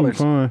 $700. It seemed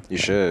fun. You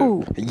should.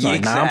 Yeah,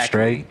 Like, nah, I'm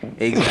straight.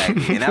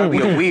 Exactly. And that would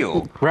be a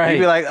wheel. Right. You'd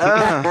be like,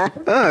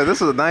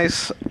 this is a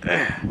nice,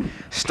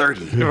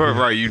 sturdy.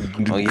 Right, you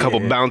do a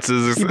couple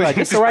bounces. You be like,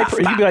 this the right.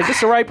 You be like,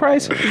 this the right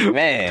price?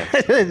 Man.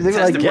 They be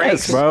like, the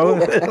yes, brakes. bro.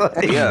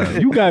 Yeah.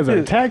 You guys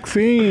are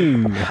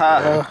taxing.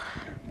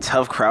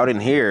 Tough crowd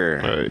in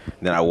here. Right.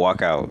 Then I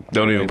walk out.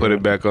 Don't even put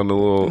it back on the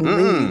little.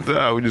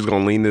 We're just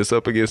gonna lean this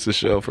up against the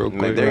shelf real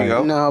quick. There you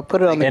go. No,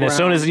 put it on the And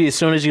ground. as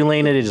soon as you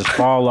lean it, it just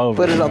fall over.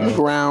 Put it on the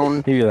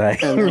ground You be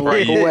like, and then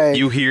walk You, away.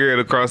 you hear it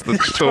across the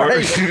store.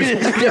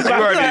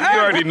 you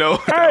already know.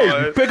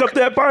 hey, pick up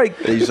that bike.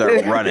 Then you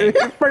start running.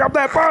 Pick up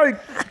that bike.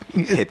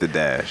 Hit the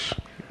dash.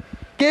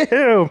 Get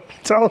him.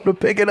 Tell him to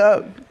pick it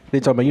up. They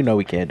told me,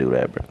 we can't do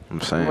that, bro. I'm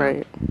saying.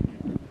 Right.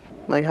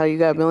 Like how you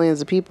got millions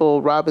of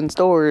people robbing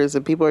stores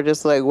and people are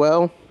just like,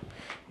 well,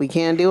 we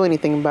can't do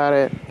anything about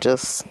it.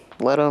 Just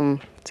let them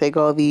take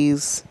all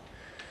these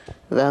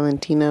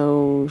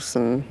Valentinos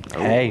and...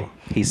 Hey,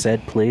 he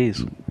said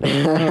please.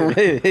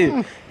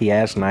 He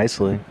asked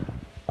nicely.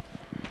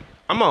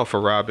 I'm all for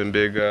robbing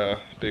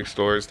big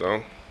stores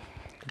though.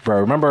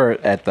 Bro, remember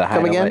at the height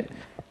Come of again?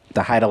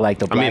 like,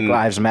 the Black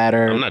Lives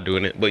Matter, I'm not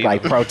doing it, but you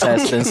like know,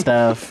 protests and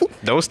stuff.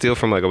 don't steal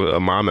from like a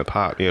mom and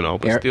pop,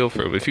 But Yeah. steal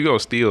from if you go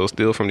steal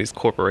from these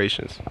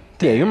corporations.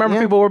 Yeah, you remember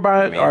Yeah. people were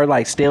buying or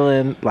like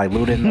stealing, like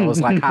looting those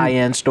like high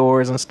end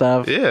stores and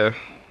stuff. Yeah,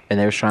 And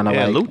they was trying to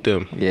like loot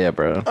them. Yeah,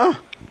 bro.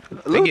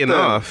 They getting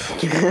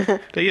off.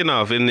 They getting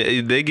off, and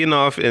they getting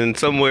off in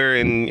somewhere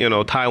in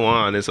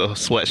Taiwan. It's a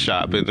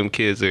sweatshop, and them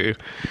kids are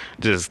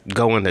just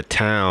going to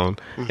town.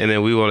 And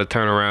then we want to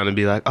turn around and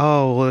be like,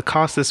 oh, well, it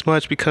costs this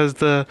much because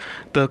the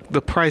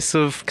price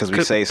of 'Cause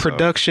we say so.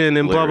 production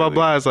and blah blah Literally.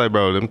 blah. It's like,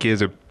 bro, them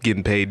kids are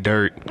getting paid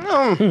dirt.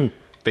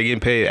 They getting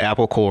paid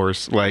apple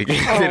cores. Like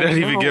they're not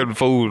even getting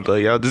food.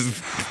 Like y'all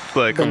just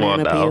like come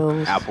on banana now.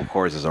 peels. Apple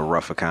Cores is a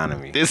rough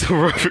economy. It's a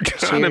rough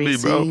economy, Cherry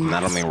bro. seeds. And I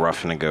don't mean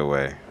rough in a good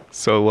way.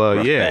 So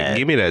yeah, bad.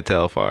 give me that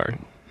Telfar.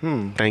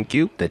 Thank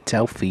you. The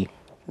Telfie.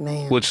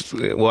 Man. Which,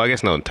 well, I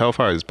guess no.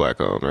 Telfar is black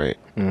owned, right?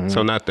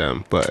 So not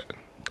them, but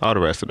all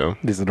the rest of them.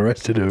 These are the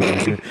rest of them.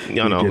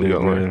 Y'all know who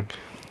y'all are.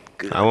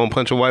 I won't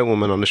punch a white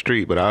woman on the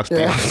street, but I'll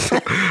still,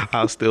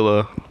 I'll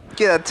still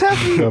Yeah,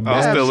 Teffy.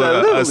 I'll still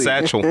a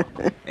satchel.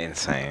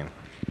 Insane.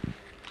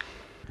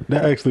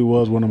 That actually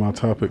was one of my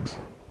topics.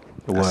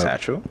 A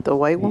satchel? The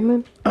white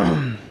woman?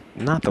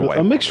 Not the white.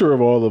 A mixture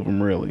of all of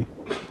them, really.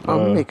 A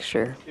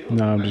mixture.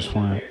 No, I'm just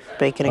playing.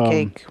 Baking a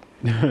cake.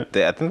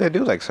 I think they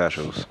do like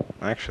satchels,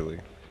 actually.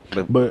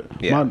 But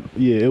yeah.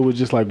 it was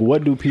just like,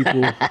 what do people?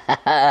 What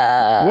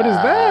is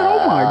that?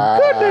 Oh my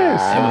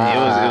goodness!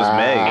 It was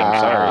Meg. I'm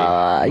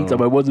sorry. He told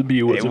me it wasn't me.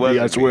 It wasn't me.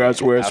 I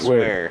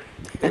swear.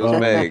 It was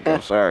Meg.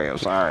 I'm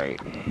sorry.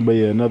 But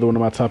yeah, another one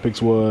of my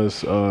topics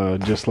was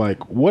just like,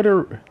 what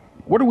are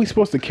we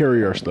supposed to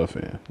carry our stuff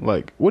in?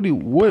 Like, what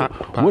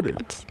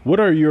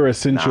are your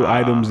essential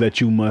items that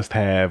you must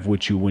have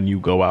with you when you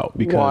go out?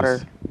 Because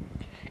Water.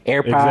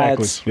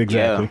 AirPods.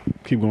 Exactly. Yeah.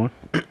 Keep going.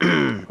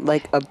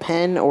 Like a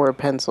pen or a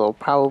pencil.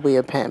 Probably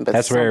a pen, but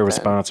That's very something.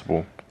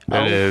 responsible.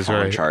 That is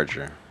Phone right.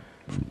 charger.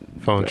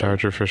 Phone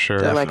charger for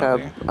sure. Or like a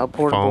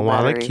portable Phone,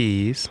 wallet, battery.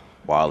 keys,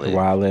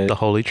 Wallet. the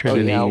Holy Oh,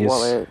 Trinity. yeah,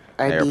 wallet.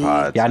 ID.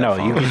 AirPods. Yeah, I know.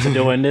 You get to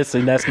doing this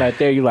and that's not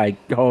there. You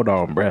like, hold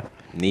on, bruh.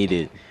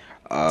 Needed.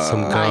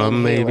 Some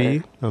gum,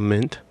 maybe a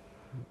mint.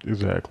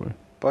 Exactly.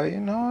 But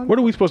What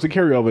are we supposed to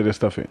carry all of this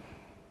stuff in?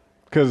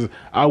 Because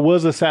I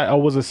was a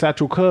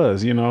satchel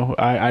cuz,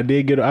 I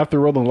did get after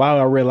Rolling Loud.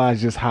 I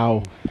realized just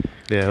how.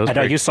 Yeah, it was I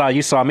know pretty-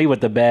 you saw me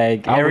with the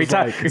bag I every was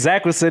time. like-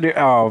 Zach was sitting there.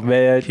 Oh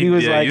man, he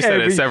was Yeah, like, you said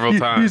hey, it several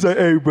times. He's like,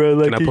 hey, bro,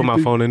 like, Can I put my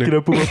phone in there? Can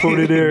I put my phone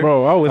in there,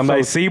 Bro, I was I'm so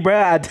like, see, bro,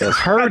 I just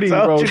hurting, I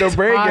bro. told you to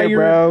bring Tired, it,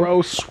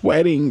 bro.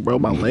 Sweating, bro.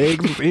 My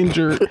legs was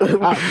injured.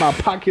 My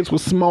pockets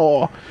was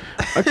small.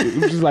 It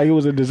was just like it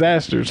was a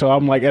disaster. So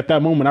I'm like, at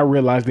that moment, I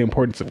realized the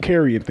importance of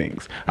carrying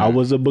things. I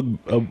was a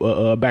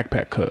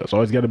backpack cuz.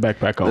 Always got a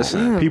backpack on.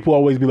 Listen. People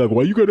always be like,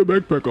 why you got a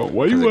backpack on?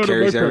 Why you it got a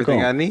carries backpack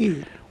everything I on?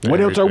 need.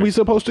 What else are we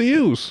supposed to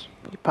use?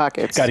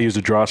 Pockets. Got to use a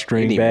You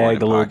drawstring need more bag,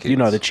 the than little,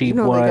 pockets. the cheap You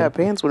know one. they got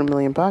pants with a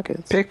million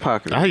pockets.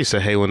 Pickpocket. I used to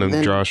hate when them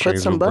Then put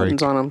drawstrings some would break.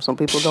 buttons on them so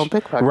people don't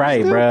pickpocket.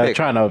 Right, Still bro. pick.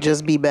 Trying to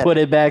Just be better. put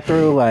it back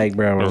through, like,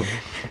 bro.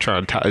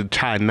 trying to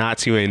tie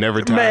knots you ain't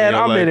never tied. Man,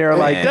 I'm in there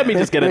like, Man. let me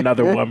just get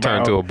another one, bro.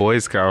 Turn to a Boy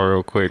Scout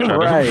real quick.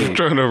 Right.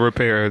 Trying to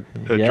repair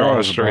a Yes,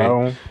 drawstring.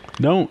 bro.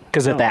 Don't.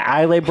 Because if that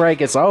eyelid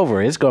break, it's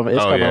over. It's coming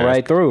yeah.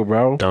 right through,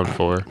 bro. Done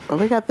for. Well,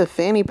 they got the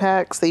fanny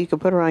packs that you can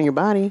put around your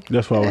body.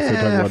 That's what I was talking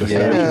about. The Yeah.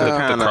 fanny.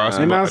 Kinda- The cross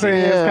You know what I'm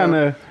saying? It's Yeah. kind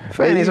of.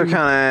 Fannies are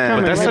kind But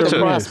of. that's Like such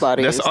the a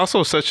crossbodies. that's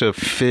also such a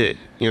fit,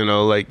 you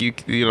know, like you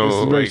know,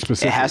 It's very like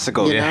specific. It has to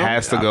go. You it know?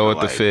 has to I go feel with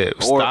the like. fit,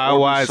 Or be style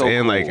wise, so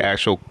and like cool.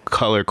 actual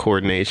color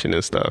coordination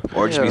and stuff.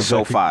 Or just be Yeah.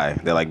 so fire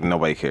that like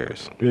nobody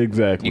cares.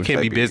 Exactly. You can't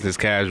be Like- business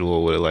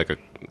casual with like a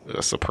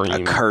Supreme.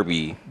 A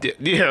Kirby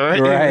Yeah, right.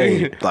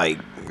 Right. like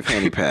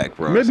fanny pack,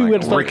 bro. Maybe It's we like,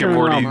 got to start Rick and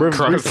turning around Morty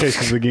cross.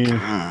 briefcases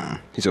again.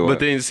 He said, But what?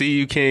 then see,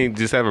 you can't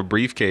just have a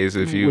briefcase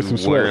if you With some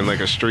sweat. wearing like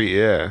a street.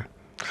 Yeah.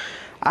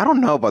 I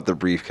don't know about the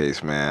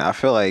briefcase, man. I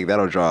feel like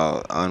that'll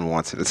draw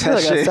unwanted I feel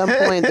like attention. at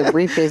some point the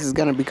briefcase is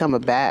gonna become a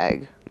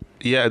bag.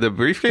 Yeah, the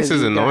briefcase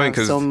is you gotta annoying have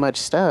because so much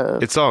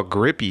stuff. it's all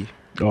grippy.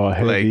 Oh,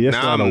 heavy. Like, It's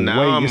now not a I'm- now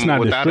weight. I'm It's not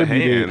without a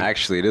distributed. hand.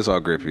 Actually, it is all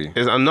grippy.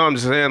 I'm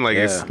just saying, like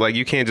Yeah. it's like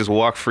you can't just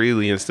walk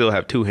freely and still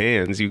have two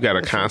hands. You got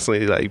to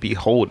constantly like be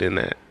holding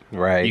that.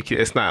 Right. You can,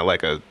 it's not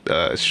like a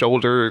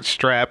shoulder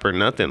strap or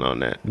nothing on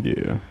that.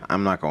 Yeah.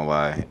 I'm not gonna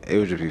lie.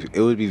 It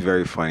would be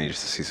very funny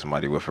just to see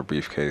somebody with a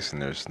briefcase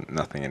and there's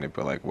nothing in it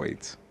but like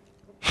weights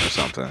or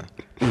something.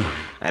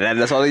 And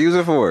that's all they use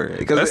it for.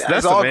 Because That's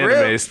it's all some anime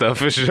grip. stuff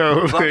for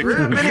sure. It's all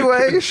grip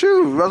anyway.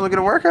 Shoot, might as well get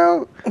a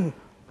workout.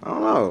 I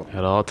don't know.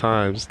 At all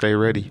times, stay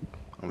ready.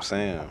 I'm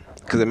saying.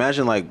 Because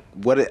imagine like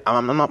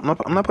I'm not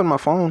putting my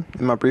phone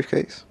in my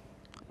briefcase.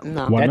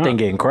 No, Why That not? thing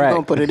getting you're cracked.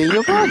 gonna put it in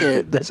your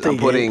pocket. That I'm thing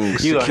putting you gonna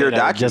secure hit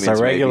that documents. Just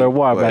a regular maybe,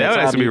 walk. but- by the That would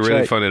time actually be you really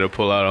check. funny to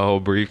pull out a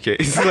whole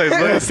briefcase.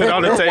 like sit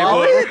on the table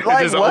wallet? and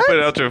Like just what? open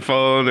out your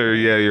phone or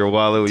your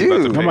wallet when you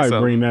about Dude. to I pick might something.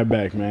 bring that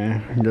back,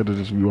 man. You got to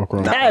just be walking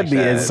around. That'd be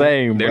that.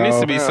 insane, bro. There needs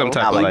to be some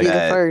type I of like like Be the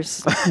that.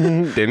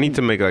 first. they need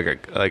to make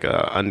like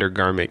a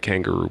undergarment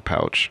kangaroo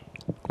pouch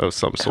of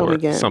some sort.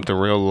 again. Something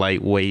real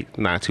lightweight,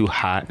 not too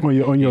hot. On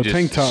your You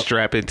tank just top.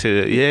 Strap it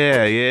to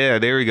yeah,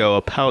 there we go.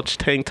 A pouch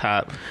tank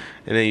top.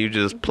 And then you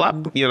just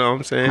plop, you know what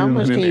I'm saying? How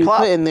much can you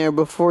put in there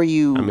before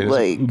you mean, it's-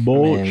 like?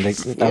 Bulge. Man, I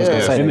was Yeah.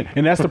 gonna say,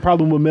 And that's the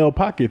problem with male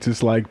pockets.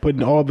 It's like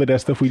putting all of that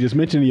stuff we just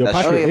mentioned in your That's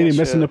pocket. true. It ain't That's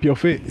messing true. up your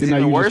fit. And now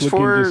even you worse just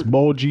looking for- just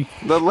bulgy.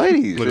 The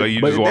ladies. Look like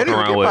you But just they walking don't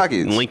around get with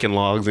pockets. Lincoln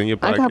logs in your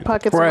I pocket. got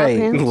pockets Right. in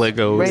my pants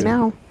Legos. right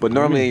now. But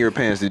normally in your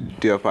pants, do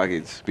you have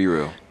pockets? Be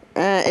real.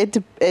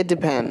 It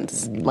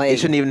depends. Like, It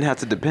shouldn't even have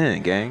to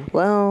depend, gang.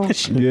 well,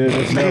 Yeah,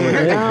 that's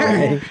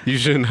no, You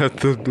shouldn't have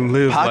to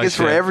live Pockets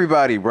like for that.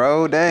 everybody,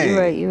 bro. Dang.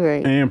 you're right. You're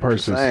right. and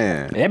purses.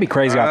 Man. that'd be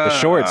crazy off the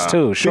shorts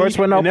too. Shorts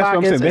with no and that's pockets.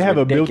 what I'm saying. They is have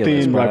a ridiculous,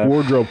 built-in like bro.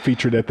 wardrobe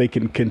feature that they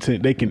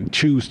can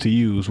choose to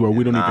use where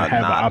we don't even have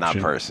an Not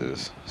option.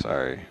 purses.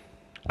 Sorry.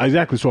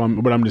 Exactly. So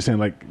I'm just saying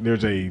like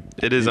there's a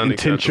It is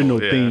intentional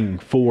unacceptable, yeah. thing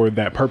for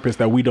that purpose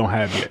that we don't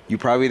have yet. You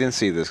probably didn't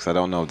see this because I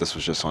don't know if this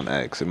was just on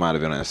X. It might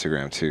have been on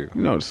Instagram too.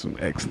 You know, some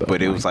X stuff.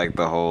 But it was like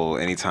the whole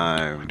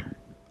anytime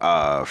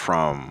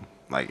from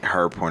like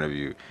her point of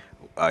view,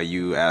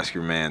 you ask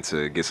your man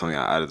to get something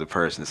out of the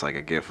purse and it's like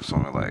a gift or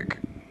something like.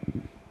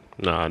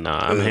 No,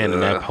 I'm handing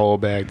that whole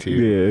bag to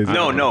you. Yeah,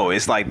 it's- No,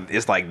 it's like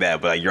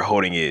that, but like you're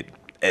holding it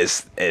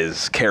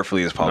as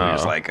carefully as possible. No.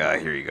 It's like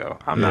here you go.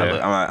 I'm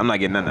Yeah. not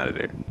getting nothing out of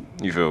there.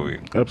 You feel me?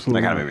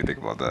 Absolutely. That kind of made me think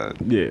about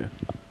that. yeah.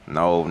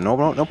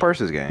 No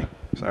purses, gang.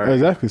 Sorry.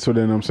 Exactly. So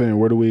then I'm saying,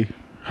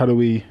 how do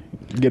we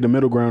get the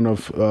middle ground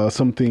of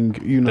something?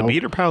 You know, The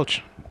beater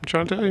pouch. I'm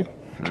trying to tell you.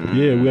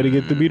 Yeah, we got to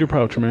get the beater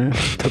pouch, man.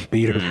 The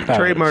beater.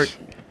 Trademark.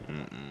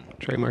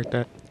 Trademark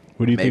that.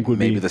 What do you think would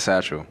maybe be? the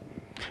satchel.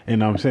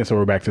 And I'm saying, so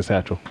we're back to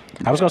satchel.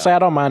 I was gonna say I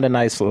don't mind a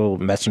nice little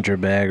messenger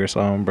bag or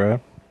something,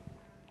 bro.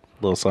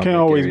 Little something. Can't to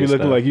always carry be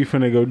looking stuff. like you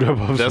finna go drop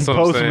off That's some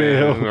what I'm post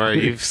saying. mail.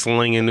 Right, you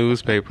slinging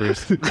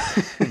newspapers.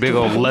 Big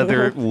old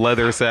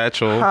leather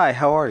satchel. Hi,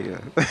 how are you?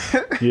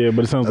 Yeah,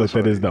 but it sounds like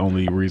that is the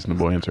only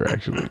reasonable answer,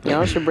 actually.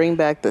 Y'all should bring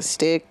back the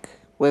stick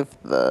with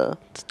the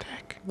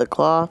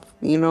cloth.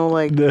 You know,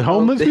 like The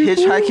homeless The people?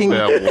 hitchhiking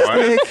The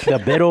what? stick. the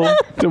biddle.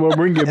 So we'll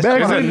bring it back.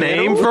 There's a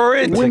name for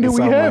it? When do we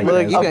Something have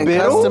like it? Look, you A can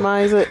bill?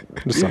 customize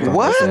it. Something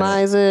What?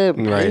 Customize it,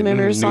 Right. paint it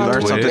or New something.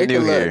 Learned something Make it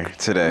new here look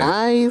today.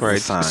 nice.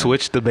 Right. Sign.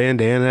 Switch the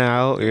bandana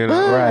out, you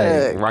know.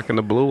 Right. Rocking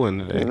the blue one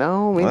today. You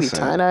know, maybe Listen,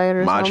 tie dye it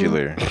or something.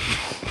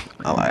 modular.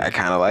 I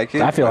kind of like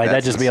it. I feel but like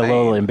that'd that's just be a insane.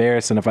 little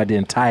embarrassing if I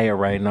didn't tie it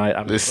right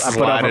now. It's I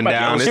put up sliding a-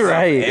 down. It's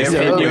right. It's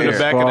hitting you in the everywhere.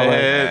 back of the Falling.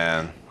 head.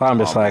 Man. I'm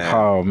just like, man.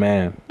 oh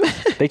man.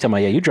 They tell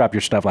me, yeah, you dropped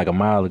your stuff like a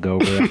mile ago,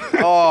 bro.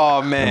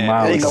 Oh man,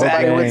 Molly.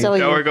 Nobody would tell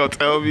Y'all were you. gonna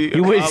tell me.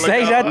 You wouldn't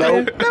say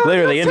nothing.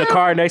 Literally in the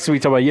car next to me,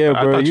 talking about, yeah,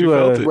 I bro, thought you you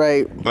felt it.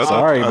 Right.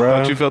 Sorry, I bro.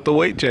 thought you felt the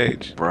weight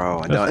change.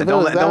 bro. If Don't it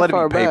was let that it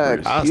far be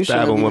papers. back, I'll you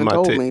stab shouldn't him with even my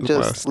told tick. me.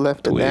 Just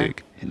left it there.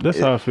 That's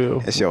how I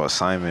feel. It's your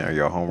assignment or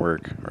your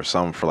homework or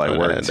something for like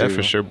work That too.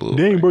 for sure blew.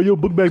 Dang, bro, your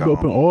book bag's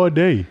open all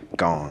day.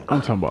 Gone.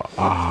 I'm talking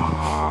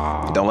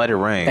about Don't let it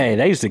rain. Hey,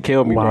 that used to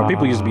kill me, bro. Wow.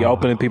 People used to be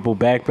opening people's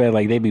backpack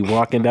like they be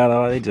walking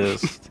down. They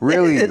just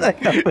Really?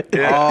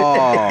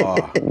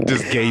 Oh,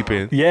 Just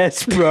gaping.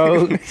 yes,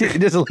 bro.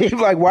 Just leave.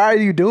 Like, why are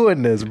you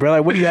doing this, bro?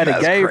 Like, what do you have to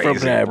That's gain from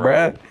crazy, that,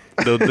 bro. bro?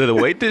 The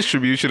weight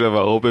distribution of an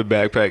open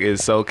backpack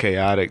is so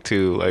chaotic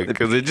too. Like,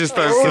 because it just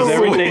starts to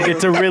Everything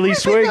gets to really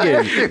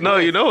swinging. No,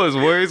 you know what's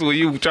worse when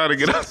you try to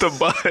get off the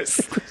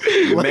bus.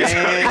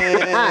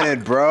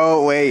 man,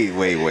 bro. Wait.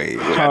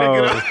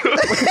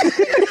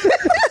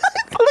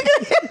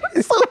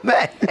 so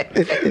bad.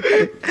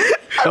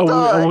 I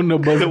want no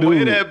buzz The way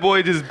dude. that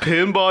boy just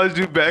pinballs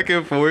you back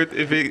and forth,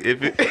 if it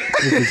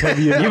It's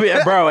heavy enough. You be,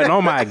 bro, and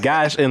oh my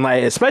gosh, and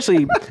like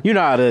especially you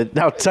know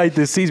how tight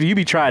this season. You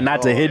be trying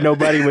not to hit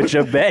nobody with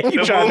your bag.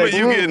 You the trying moment to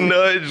you get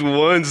nudged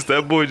once,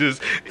 that boy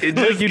just you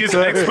gets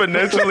turn.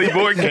 exponentially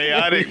more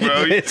chaotic,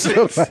 bro.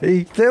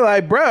 They're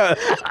like, bro,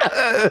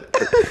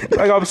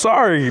 like I'm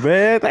sorry,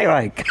 man. They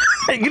like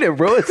you didn't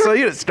ruin, so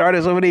you done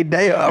started so many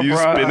day up, You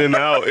bro. spinning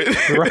out.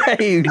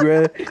 Right,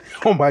 bro.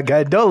 Oh my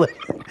god, don't let.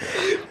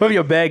 What if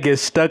your bag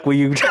gets stuck when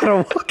you try to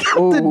walk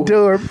out the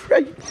door? Bro?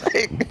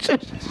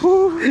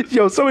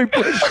 Yo, somebody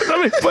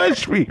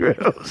push me, bro.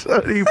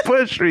 Somebody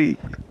push me.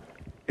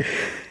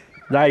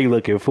 Now you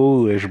looking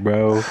foolish,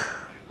 bro.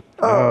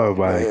 Oh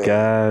my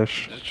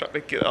gosh. Just trying to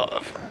get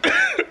off.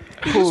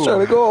 Just trying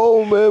to go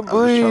home, man. I'm just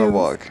trying to Breathe.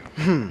 walk.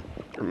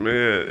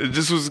 Man, it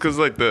just was because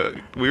like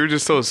we were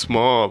just so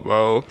small,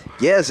 bro.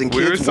 Yes, and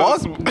We were kids so walk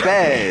sm-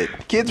 bad.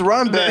 Kids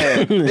run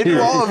bad. They do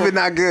all of it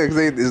not good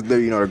because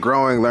they're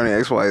growing, learning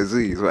X, Y,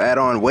 Z. So add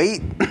on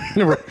weight.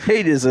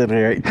 Hate is in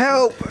there.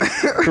 Help.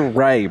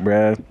 Right,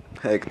 bro.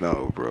 Heck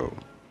no, bro.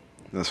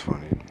 That's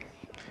funny.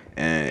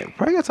 And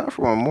probably got time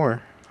for one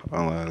more,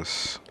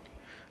 unless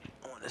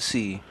I want to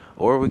see,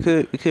 or we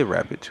could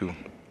wrap it too.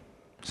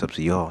 It's up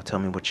to y'all. Tell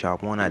me what y'all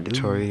want. I do.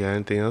 Tori, you got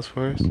anything else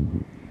for us?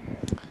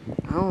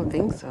 I don't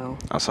think so.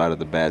 Outside of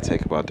the bad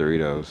take about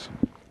Doritos.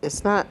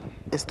 It's not.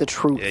 It's the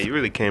truth. Yeah, you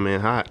really came in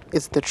hot.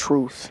 It's the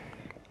truth.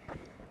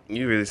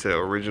 You really said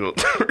original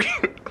Tori.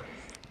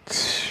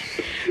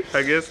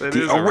 I guess that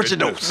The is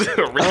originals.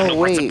 original Oh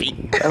wait.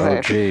 recipe. Oh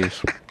Okay.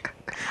 jeez.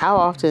 How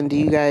often do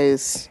you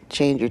guys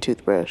change your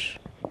toothbrush?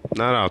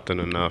 Not often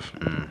enough.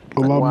 A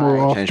lot Why?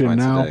 more Changed often mine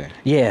now. today.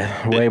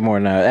 Yeah, way more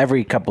now.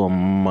 Every couple of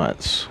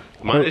months.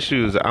 My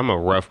issue is I'm a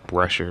rough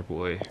brusher,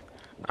 boy.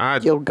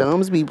 Your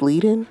gums be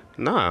bleeding?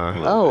 Nah.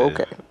 Oh,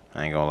 okay.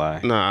 I ain't gonna lie.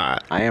 Nah.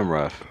 I am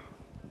rough.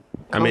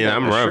 I mean,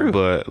 I'm That's rough, true.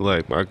 but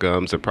like my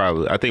gums are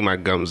probably. I think my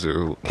gums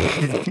are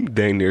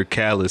dang near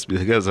callous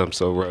because I'm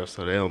so rough,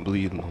 so they don't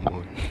bleed no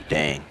more.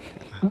 Dang.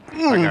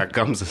 I got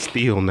gums of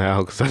steel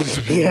now because I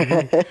just be,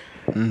 Yeah.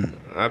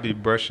 I be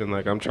brushing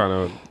like I'm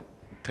trying to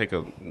take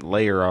a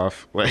layer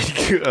off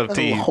like of A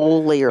teeth.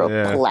 whole layer of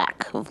Yeah.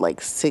 plaque of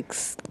like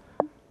 6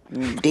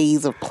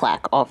 days of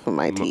plaque off of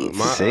my teeth.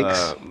 My,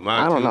 Six?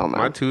 my I don't know, man.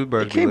 My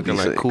toothbrush be can't looking be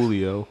like six.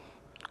 Coolio.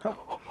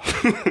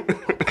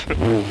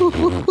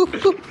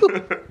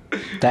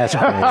 That's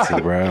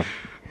crazy, bro.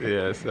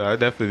 Yeah, so I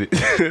definitely.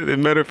 As a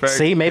matter of fact,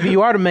 See, maybe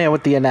you are the man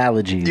with the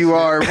analogies. You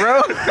are,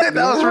 bro. That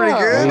was pretty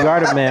good. You are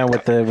the man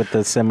with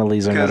the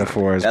similes and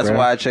metaphors, That's bro.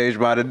 why I changed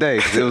mine today.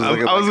 'Cause it was I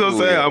looking was like gonna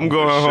say Coolio. I'm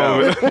going For home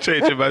sure. and I'm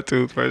changing my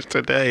toothbrush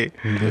today.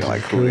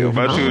 Like Coolio.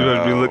 My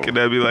toothbrush be No. looking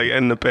at me like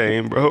in the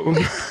pain, bro.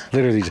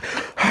 Literally, just,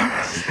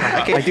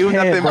 I can't do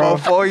nothing bro. more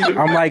for you.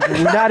 I'm like,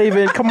 not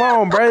even. Come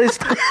on, bro.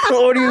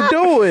 What are you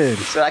doing?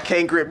 So I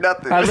can't grip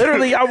nothing. I'm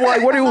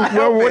like, what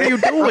are you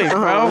doing,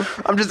 bro?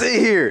 I'm just in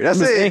here. That's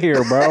I'm just it. in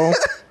here, bro.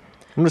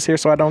 I'm just here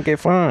so I don't get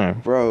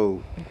fined.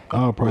 Bro.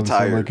 I'll probably say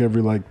Retired. like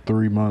every like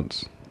 3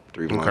 months.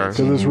 3 Okay. months.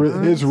 Because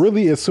it's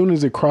really as soon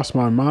as it crossed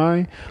my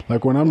mind,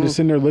 like when I'm just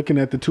sitting there looking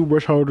at the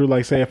toothbrush holder,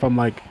 like say if I'm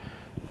like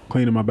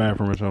cleaning my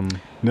bathroom or something,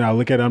 then I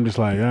look at it, I'm just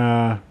like,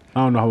 I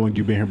don't know how long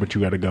you've been here, but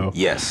you got to go.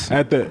 Yes.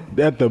 At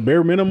the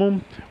bare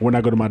minimum, when I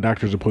go to my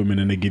doctor's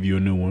appointment and they give you a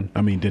new one,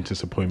 I mean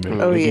dentist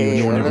appointment, Oh, they give you a yeah,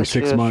 new one every that's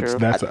 6 true, months. true.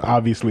 That's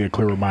obviously a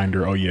clear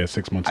reminder. Oh yeah,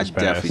 6 months I is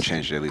definitely past.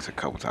 changed it at least a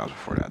couple times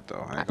before that,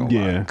 though. I ain't gonna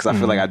Yeah. Because I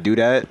feel like I do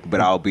that,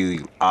 but I'll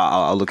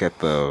look at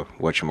the,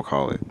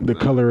 whatchamacallit. The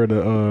color of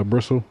the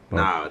bristle. Oh.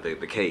 Nah, the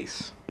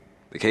case.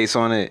 The case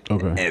on it.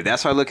 Okay. And if that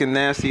start looking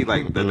nasty,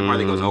 like the part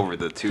that goes over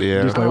the tooth.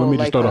 Yeah. Just like let me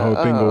just throw the whole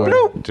thing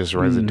away. Just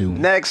residue.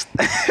 Next.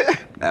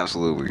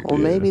 Absolutely. Well,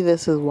 maybe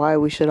this is why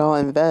we should all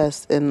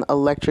invest in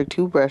electric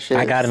toothbrushes.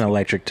 I got an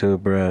electric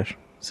toothbrush.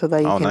 so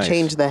that you Oh, can nice.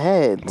 change the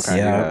heads. What kind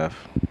do you Yeah. have?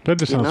 That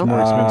just sounds know? more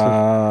expensive.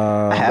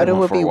 I had But it one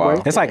would for a be while.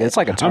 worth It's like a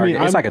Target. I mean,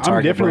 it's like a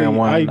Target brand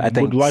one. I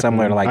think would like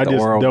similar to one. like I the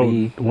just Oral don't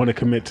B. want to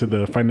commit to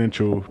the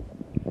financial.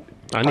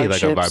 I need like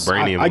a chips.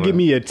 vibranium. I give one.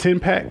 me a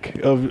 10-pack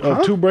of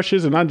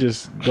toothbrushes and I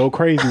just go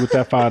crazy with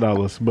that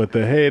 $5. But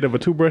the head of a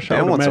toothbrush, I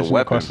That would one's a imagine it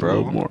weapon, costs a bro.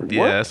 little more.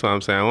 Yeah, that's what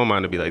I'm saying. I want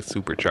mine to be like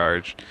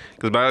supercharged.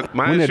 Because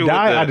my When it issue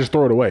died, with I just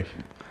throw it away.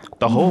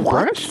 the whole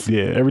brush.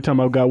 Yeah, every time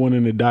I got one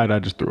and it died, I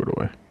just threw it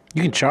away.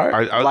 You can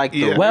charge. Like the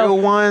yeah. real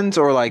ones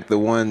or like the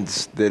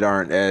ones that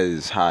aren't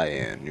as high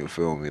end. You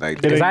feel me?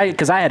 Like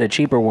Because I had a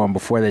cheaper one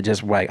before that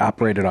just like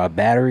operated on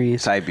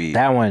batteries. Type B.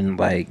 That one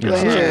like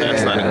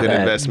That's not a good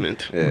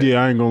investment.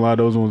 Yeah, I ain't gonna lie,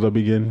 those ones I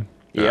be getting.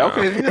 yeah,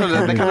 okay,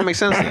 that kind of makes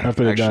sense. Then,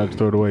 After the actually. dog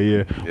throw it away,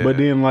 yeah. But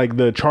then like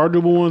the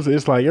chargeable ones,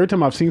 it's like every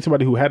time I've seen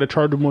somebody who had a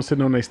chargeable one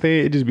sitting on their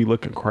stand, it just be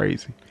looking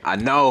crazy. I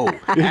know.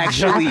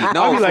 Actually, no.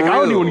 I'll be like, for I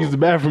don't even real. want to use the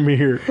bathroom in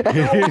here.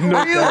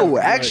 No Real,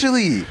 cap.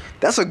 actually,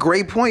 that's a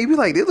great point. You be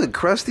like, they look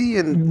crusty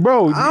and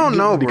Bro, I don't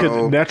know, because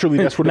bro. naturally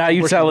that's what. now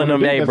you telling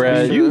them, hey,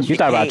 bro, you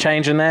thought about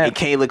changing It that?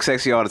 can't look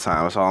sexy all the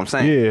time. That's all I'm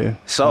saying. Yeah.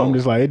 So I'm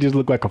just like, it just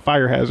looked like a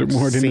fire hazard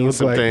more than it Seen looked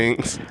some like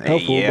things.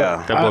 helpful.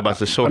 Yeah. That boy about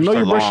to show I know us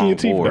you're the brushing your long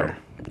teeth board. though.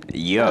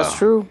 Yeah, That's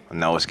true.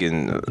 No, it's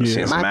getting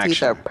seeing some My teeth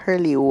action. are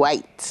pearly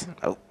white.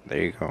 Oh,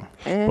 there you go.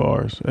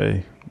 Bars,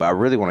 hey. But I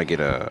really want to get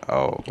a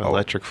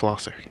electric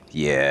flosser.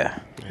 yeah.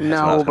 That's what I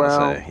No, was gonna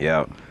bro. say.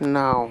 Yep.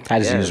 No. I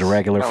just use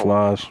regular No.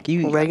 floss.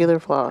 Regular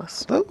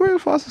floss. The regular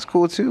floss is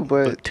cool too, A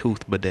but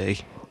tooth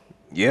bidet.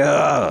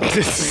 yeah,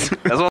 that's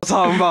what I'm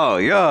talking about.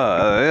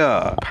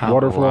 Yeah. Power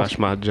Water wash floss?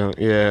 my junk.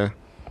 Yeah.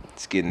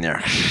 It's getting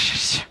there.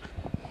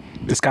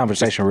 This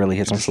conversation really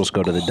hits. I'm supposed to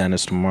go to the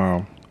dentist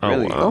tomorrow.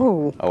 Really? Wow.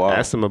 Oh. Oh, wow.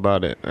 Ask them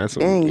about it. Ask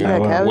them. Dang, you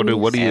got what do you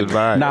cavities?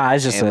 advise? Nah,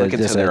 it's just And a look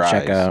into just a their eyes.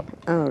 checkup.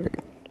 Oh.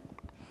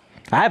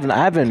 I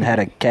haven't had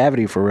a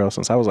cavity for real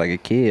since I was like a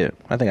kid.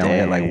 I think I only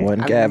had like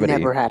one I've cavity.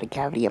 never had a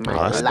cavity in my Oh,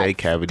 I life. stay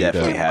cavity.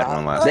 Definitely though. had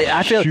one last.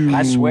 I feel.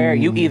 I swear,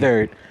 you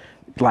either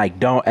like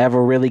don't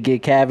ever really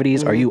get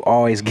cavities, or you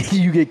always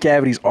get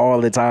cavities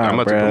all the time, I'm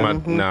about to bro.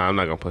 put my. Nah, I'm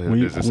not gonna put his When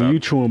business you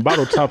out. chewing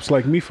bottle tops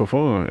like me for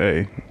fun,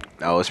 hey.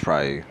 Oh, it's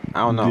probably. I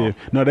don't know. Yeah.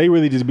 No, they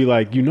really just be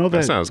like, you know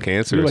That that sounds You're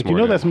cancerous. like, you more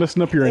know than- that's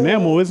messing up your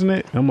enamel, isn't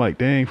it? I'm like,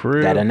 dang, for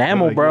real. That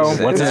enamel, Like, bro.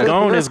 yeah. Once it's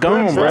gone, it's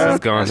gone, Once bro. it's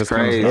gone, That's it's gone.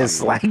 crazy.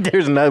 It's like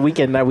there's no we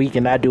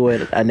cannot do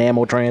an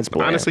enamel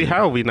transplant. Honestly,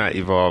 how have we not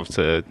evolved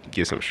to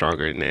get some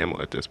stronger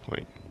enamel at this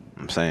point?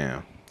 I'm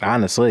saying.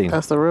 honestly,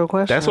 That's the real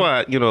question. That's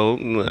why,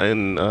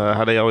 and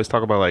how they always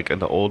talk about like in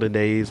the olden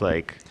days,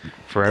 like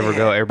forever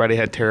ago, everybody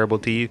had terrible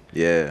teeth.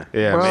 Yeah.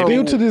 Yeah, Bro. maybe.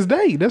 Still to this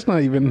day, that's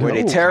not even. Were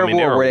they old. terrible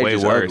they or were were they way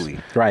just worse. ugly?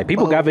 right?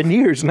 People got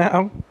veneers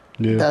now.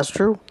 Yeah. That's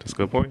true. That's a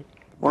good point.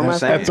 One of my I'm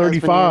saying. At friends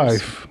has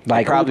veneers. 35.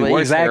 Like Probably were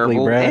exactly,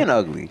 terrible bro. and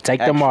ugly. Take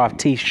them actually. off,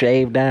 teeth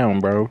shaved down,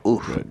 bro.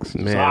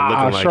 Man,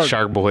 Ah, looking like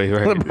Shark Boy,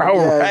 right? Bro,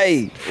 Yes.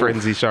 right?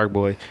 Frenzy Shark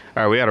Boy.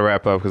 All right, we got to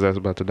wrap up because that's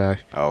about to die.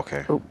 Oh,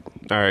 okay.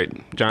 All right,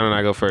 John and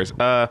I go first.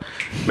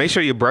 Make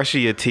sure you brush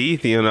your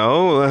teeth.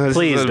 This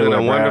Please has do been it, a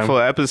bro. wonderful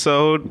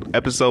episode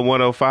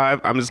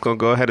 105. I'm just gonna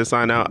go ahead and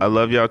sign out. I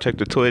love y'all. Check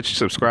the Twitch,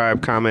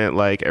 subscribe, comment,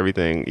 like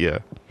everything. Yeah.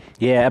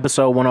 Yeah,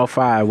 episode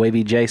 105.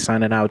 Wavy J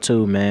signing out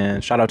too,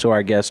 man. Shout out to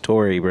our guest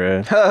Tori,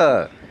 bro.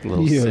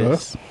 Little Yeah.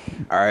 sis.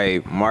 All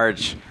right,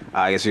 March.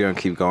 I guess we're gonna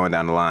keep going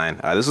down the line.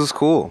 This was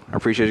cool. I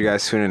appreciate you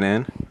guys tuning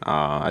in.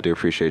 I do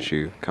appreciate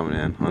you coming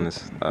in on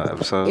this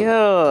episode.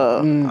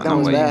 Yeah. That no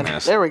was way you bad.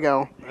 missed. There we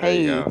go. There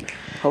you Hey. go.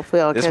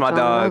 Hopefully I'll This is catch my on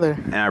dog,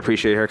 another. and I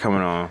appreciate her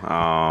coming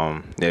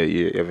on. Yeah,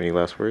 you have any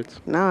last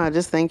words? No,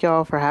 just thank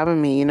y'all for having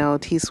me.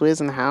 T-Swizz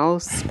in the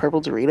house, purple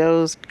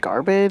Doritos,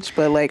 garbage.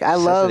 But like I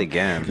Says love it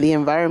again. the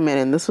environment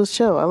and this was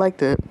chill. I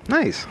liked it.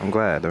 Nice. I'm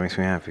glad. That makes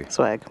me happy.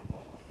 Swag.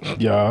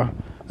 Yeah.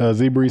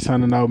 Zebra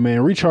signing out,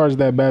 man. Recharge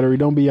that battery.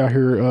 Don't be out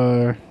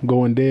here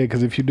going dead,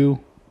 because if you do,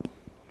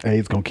 hey,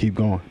 it's going to keep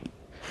going.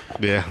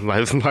 Yeah,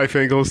 life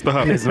ain't gonna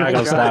stop. It's not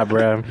gonna stop,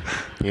 bro.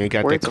 You ain't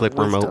got Words that of clip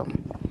remote.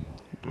 wisdom.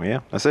 Yeah,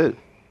 that's it.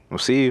 We'll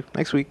see you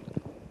next week.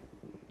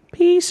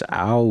 Peace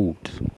out.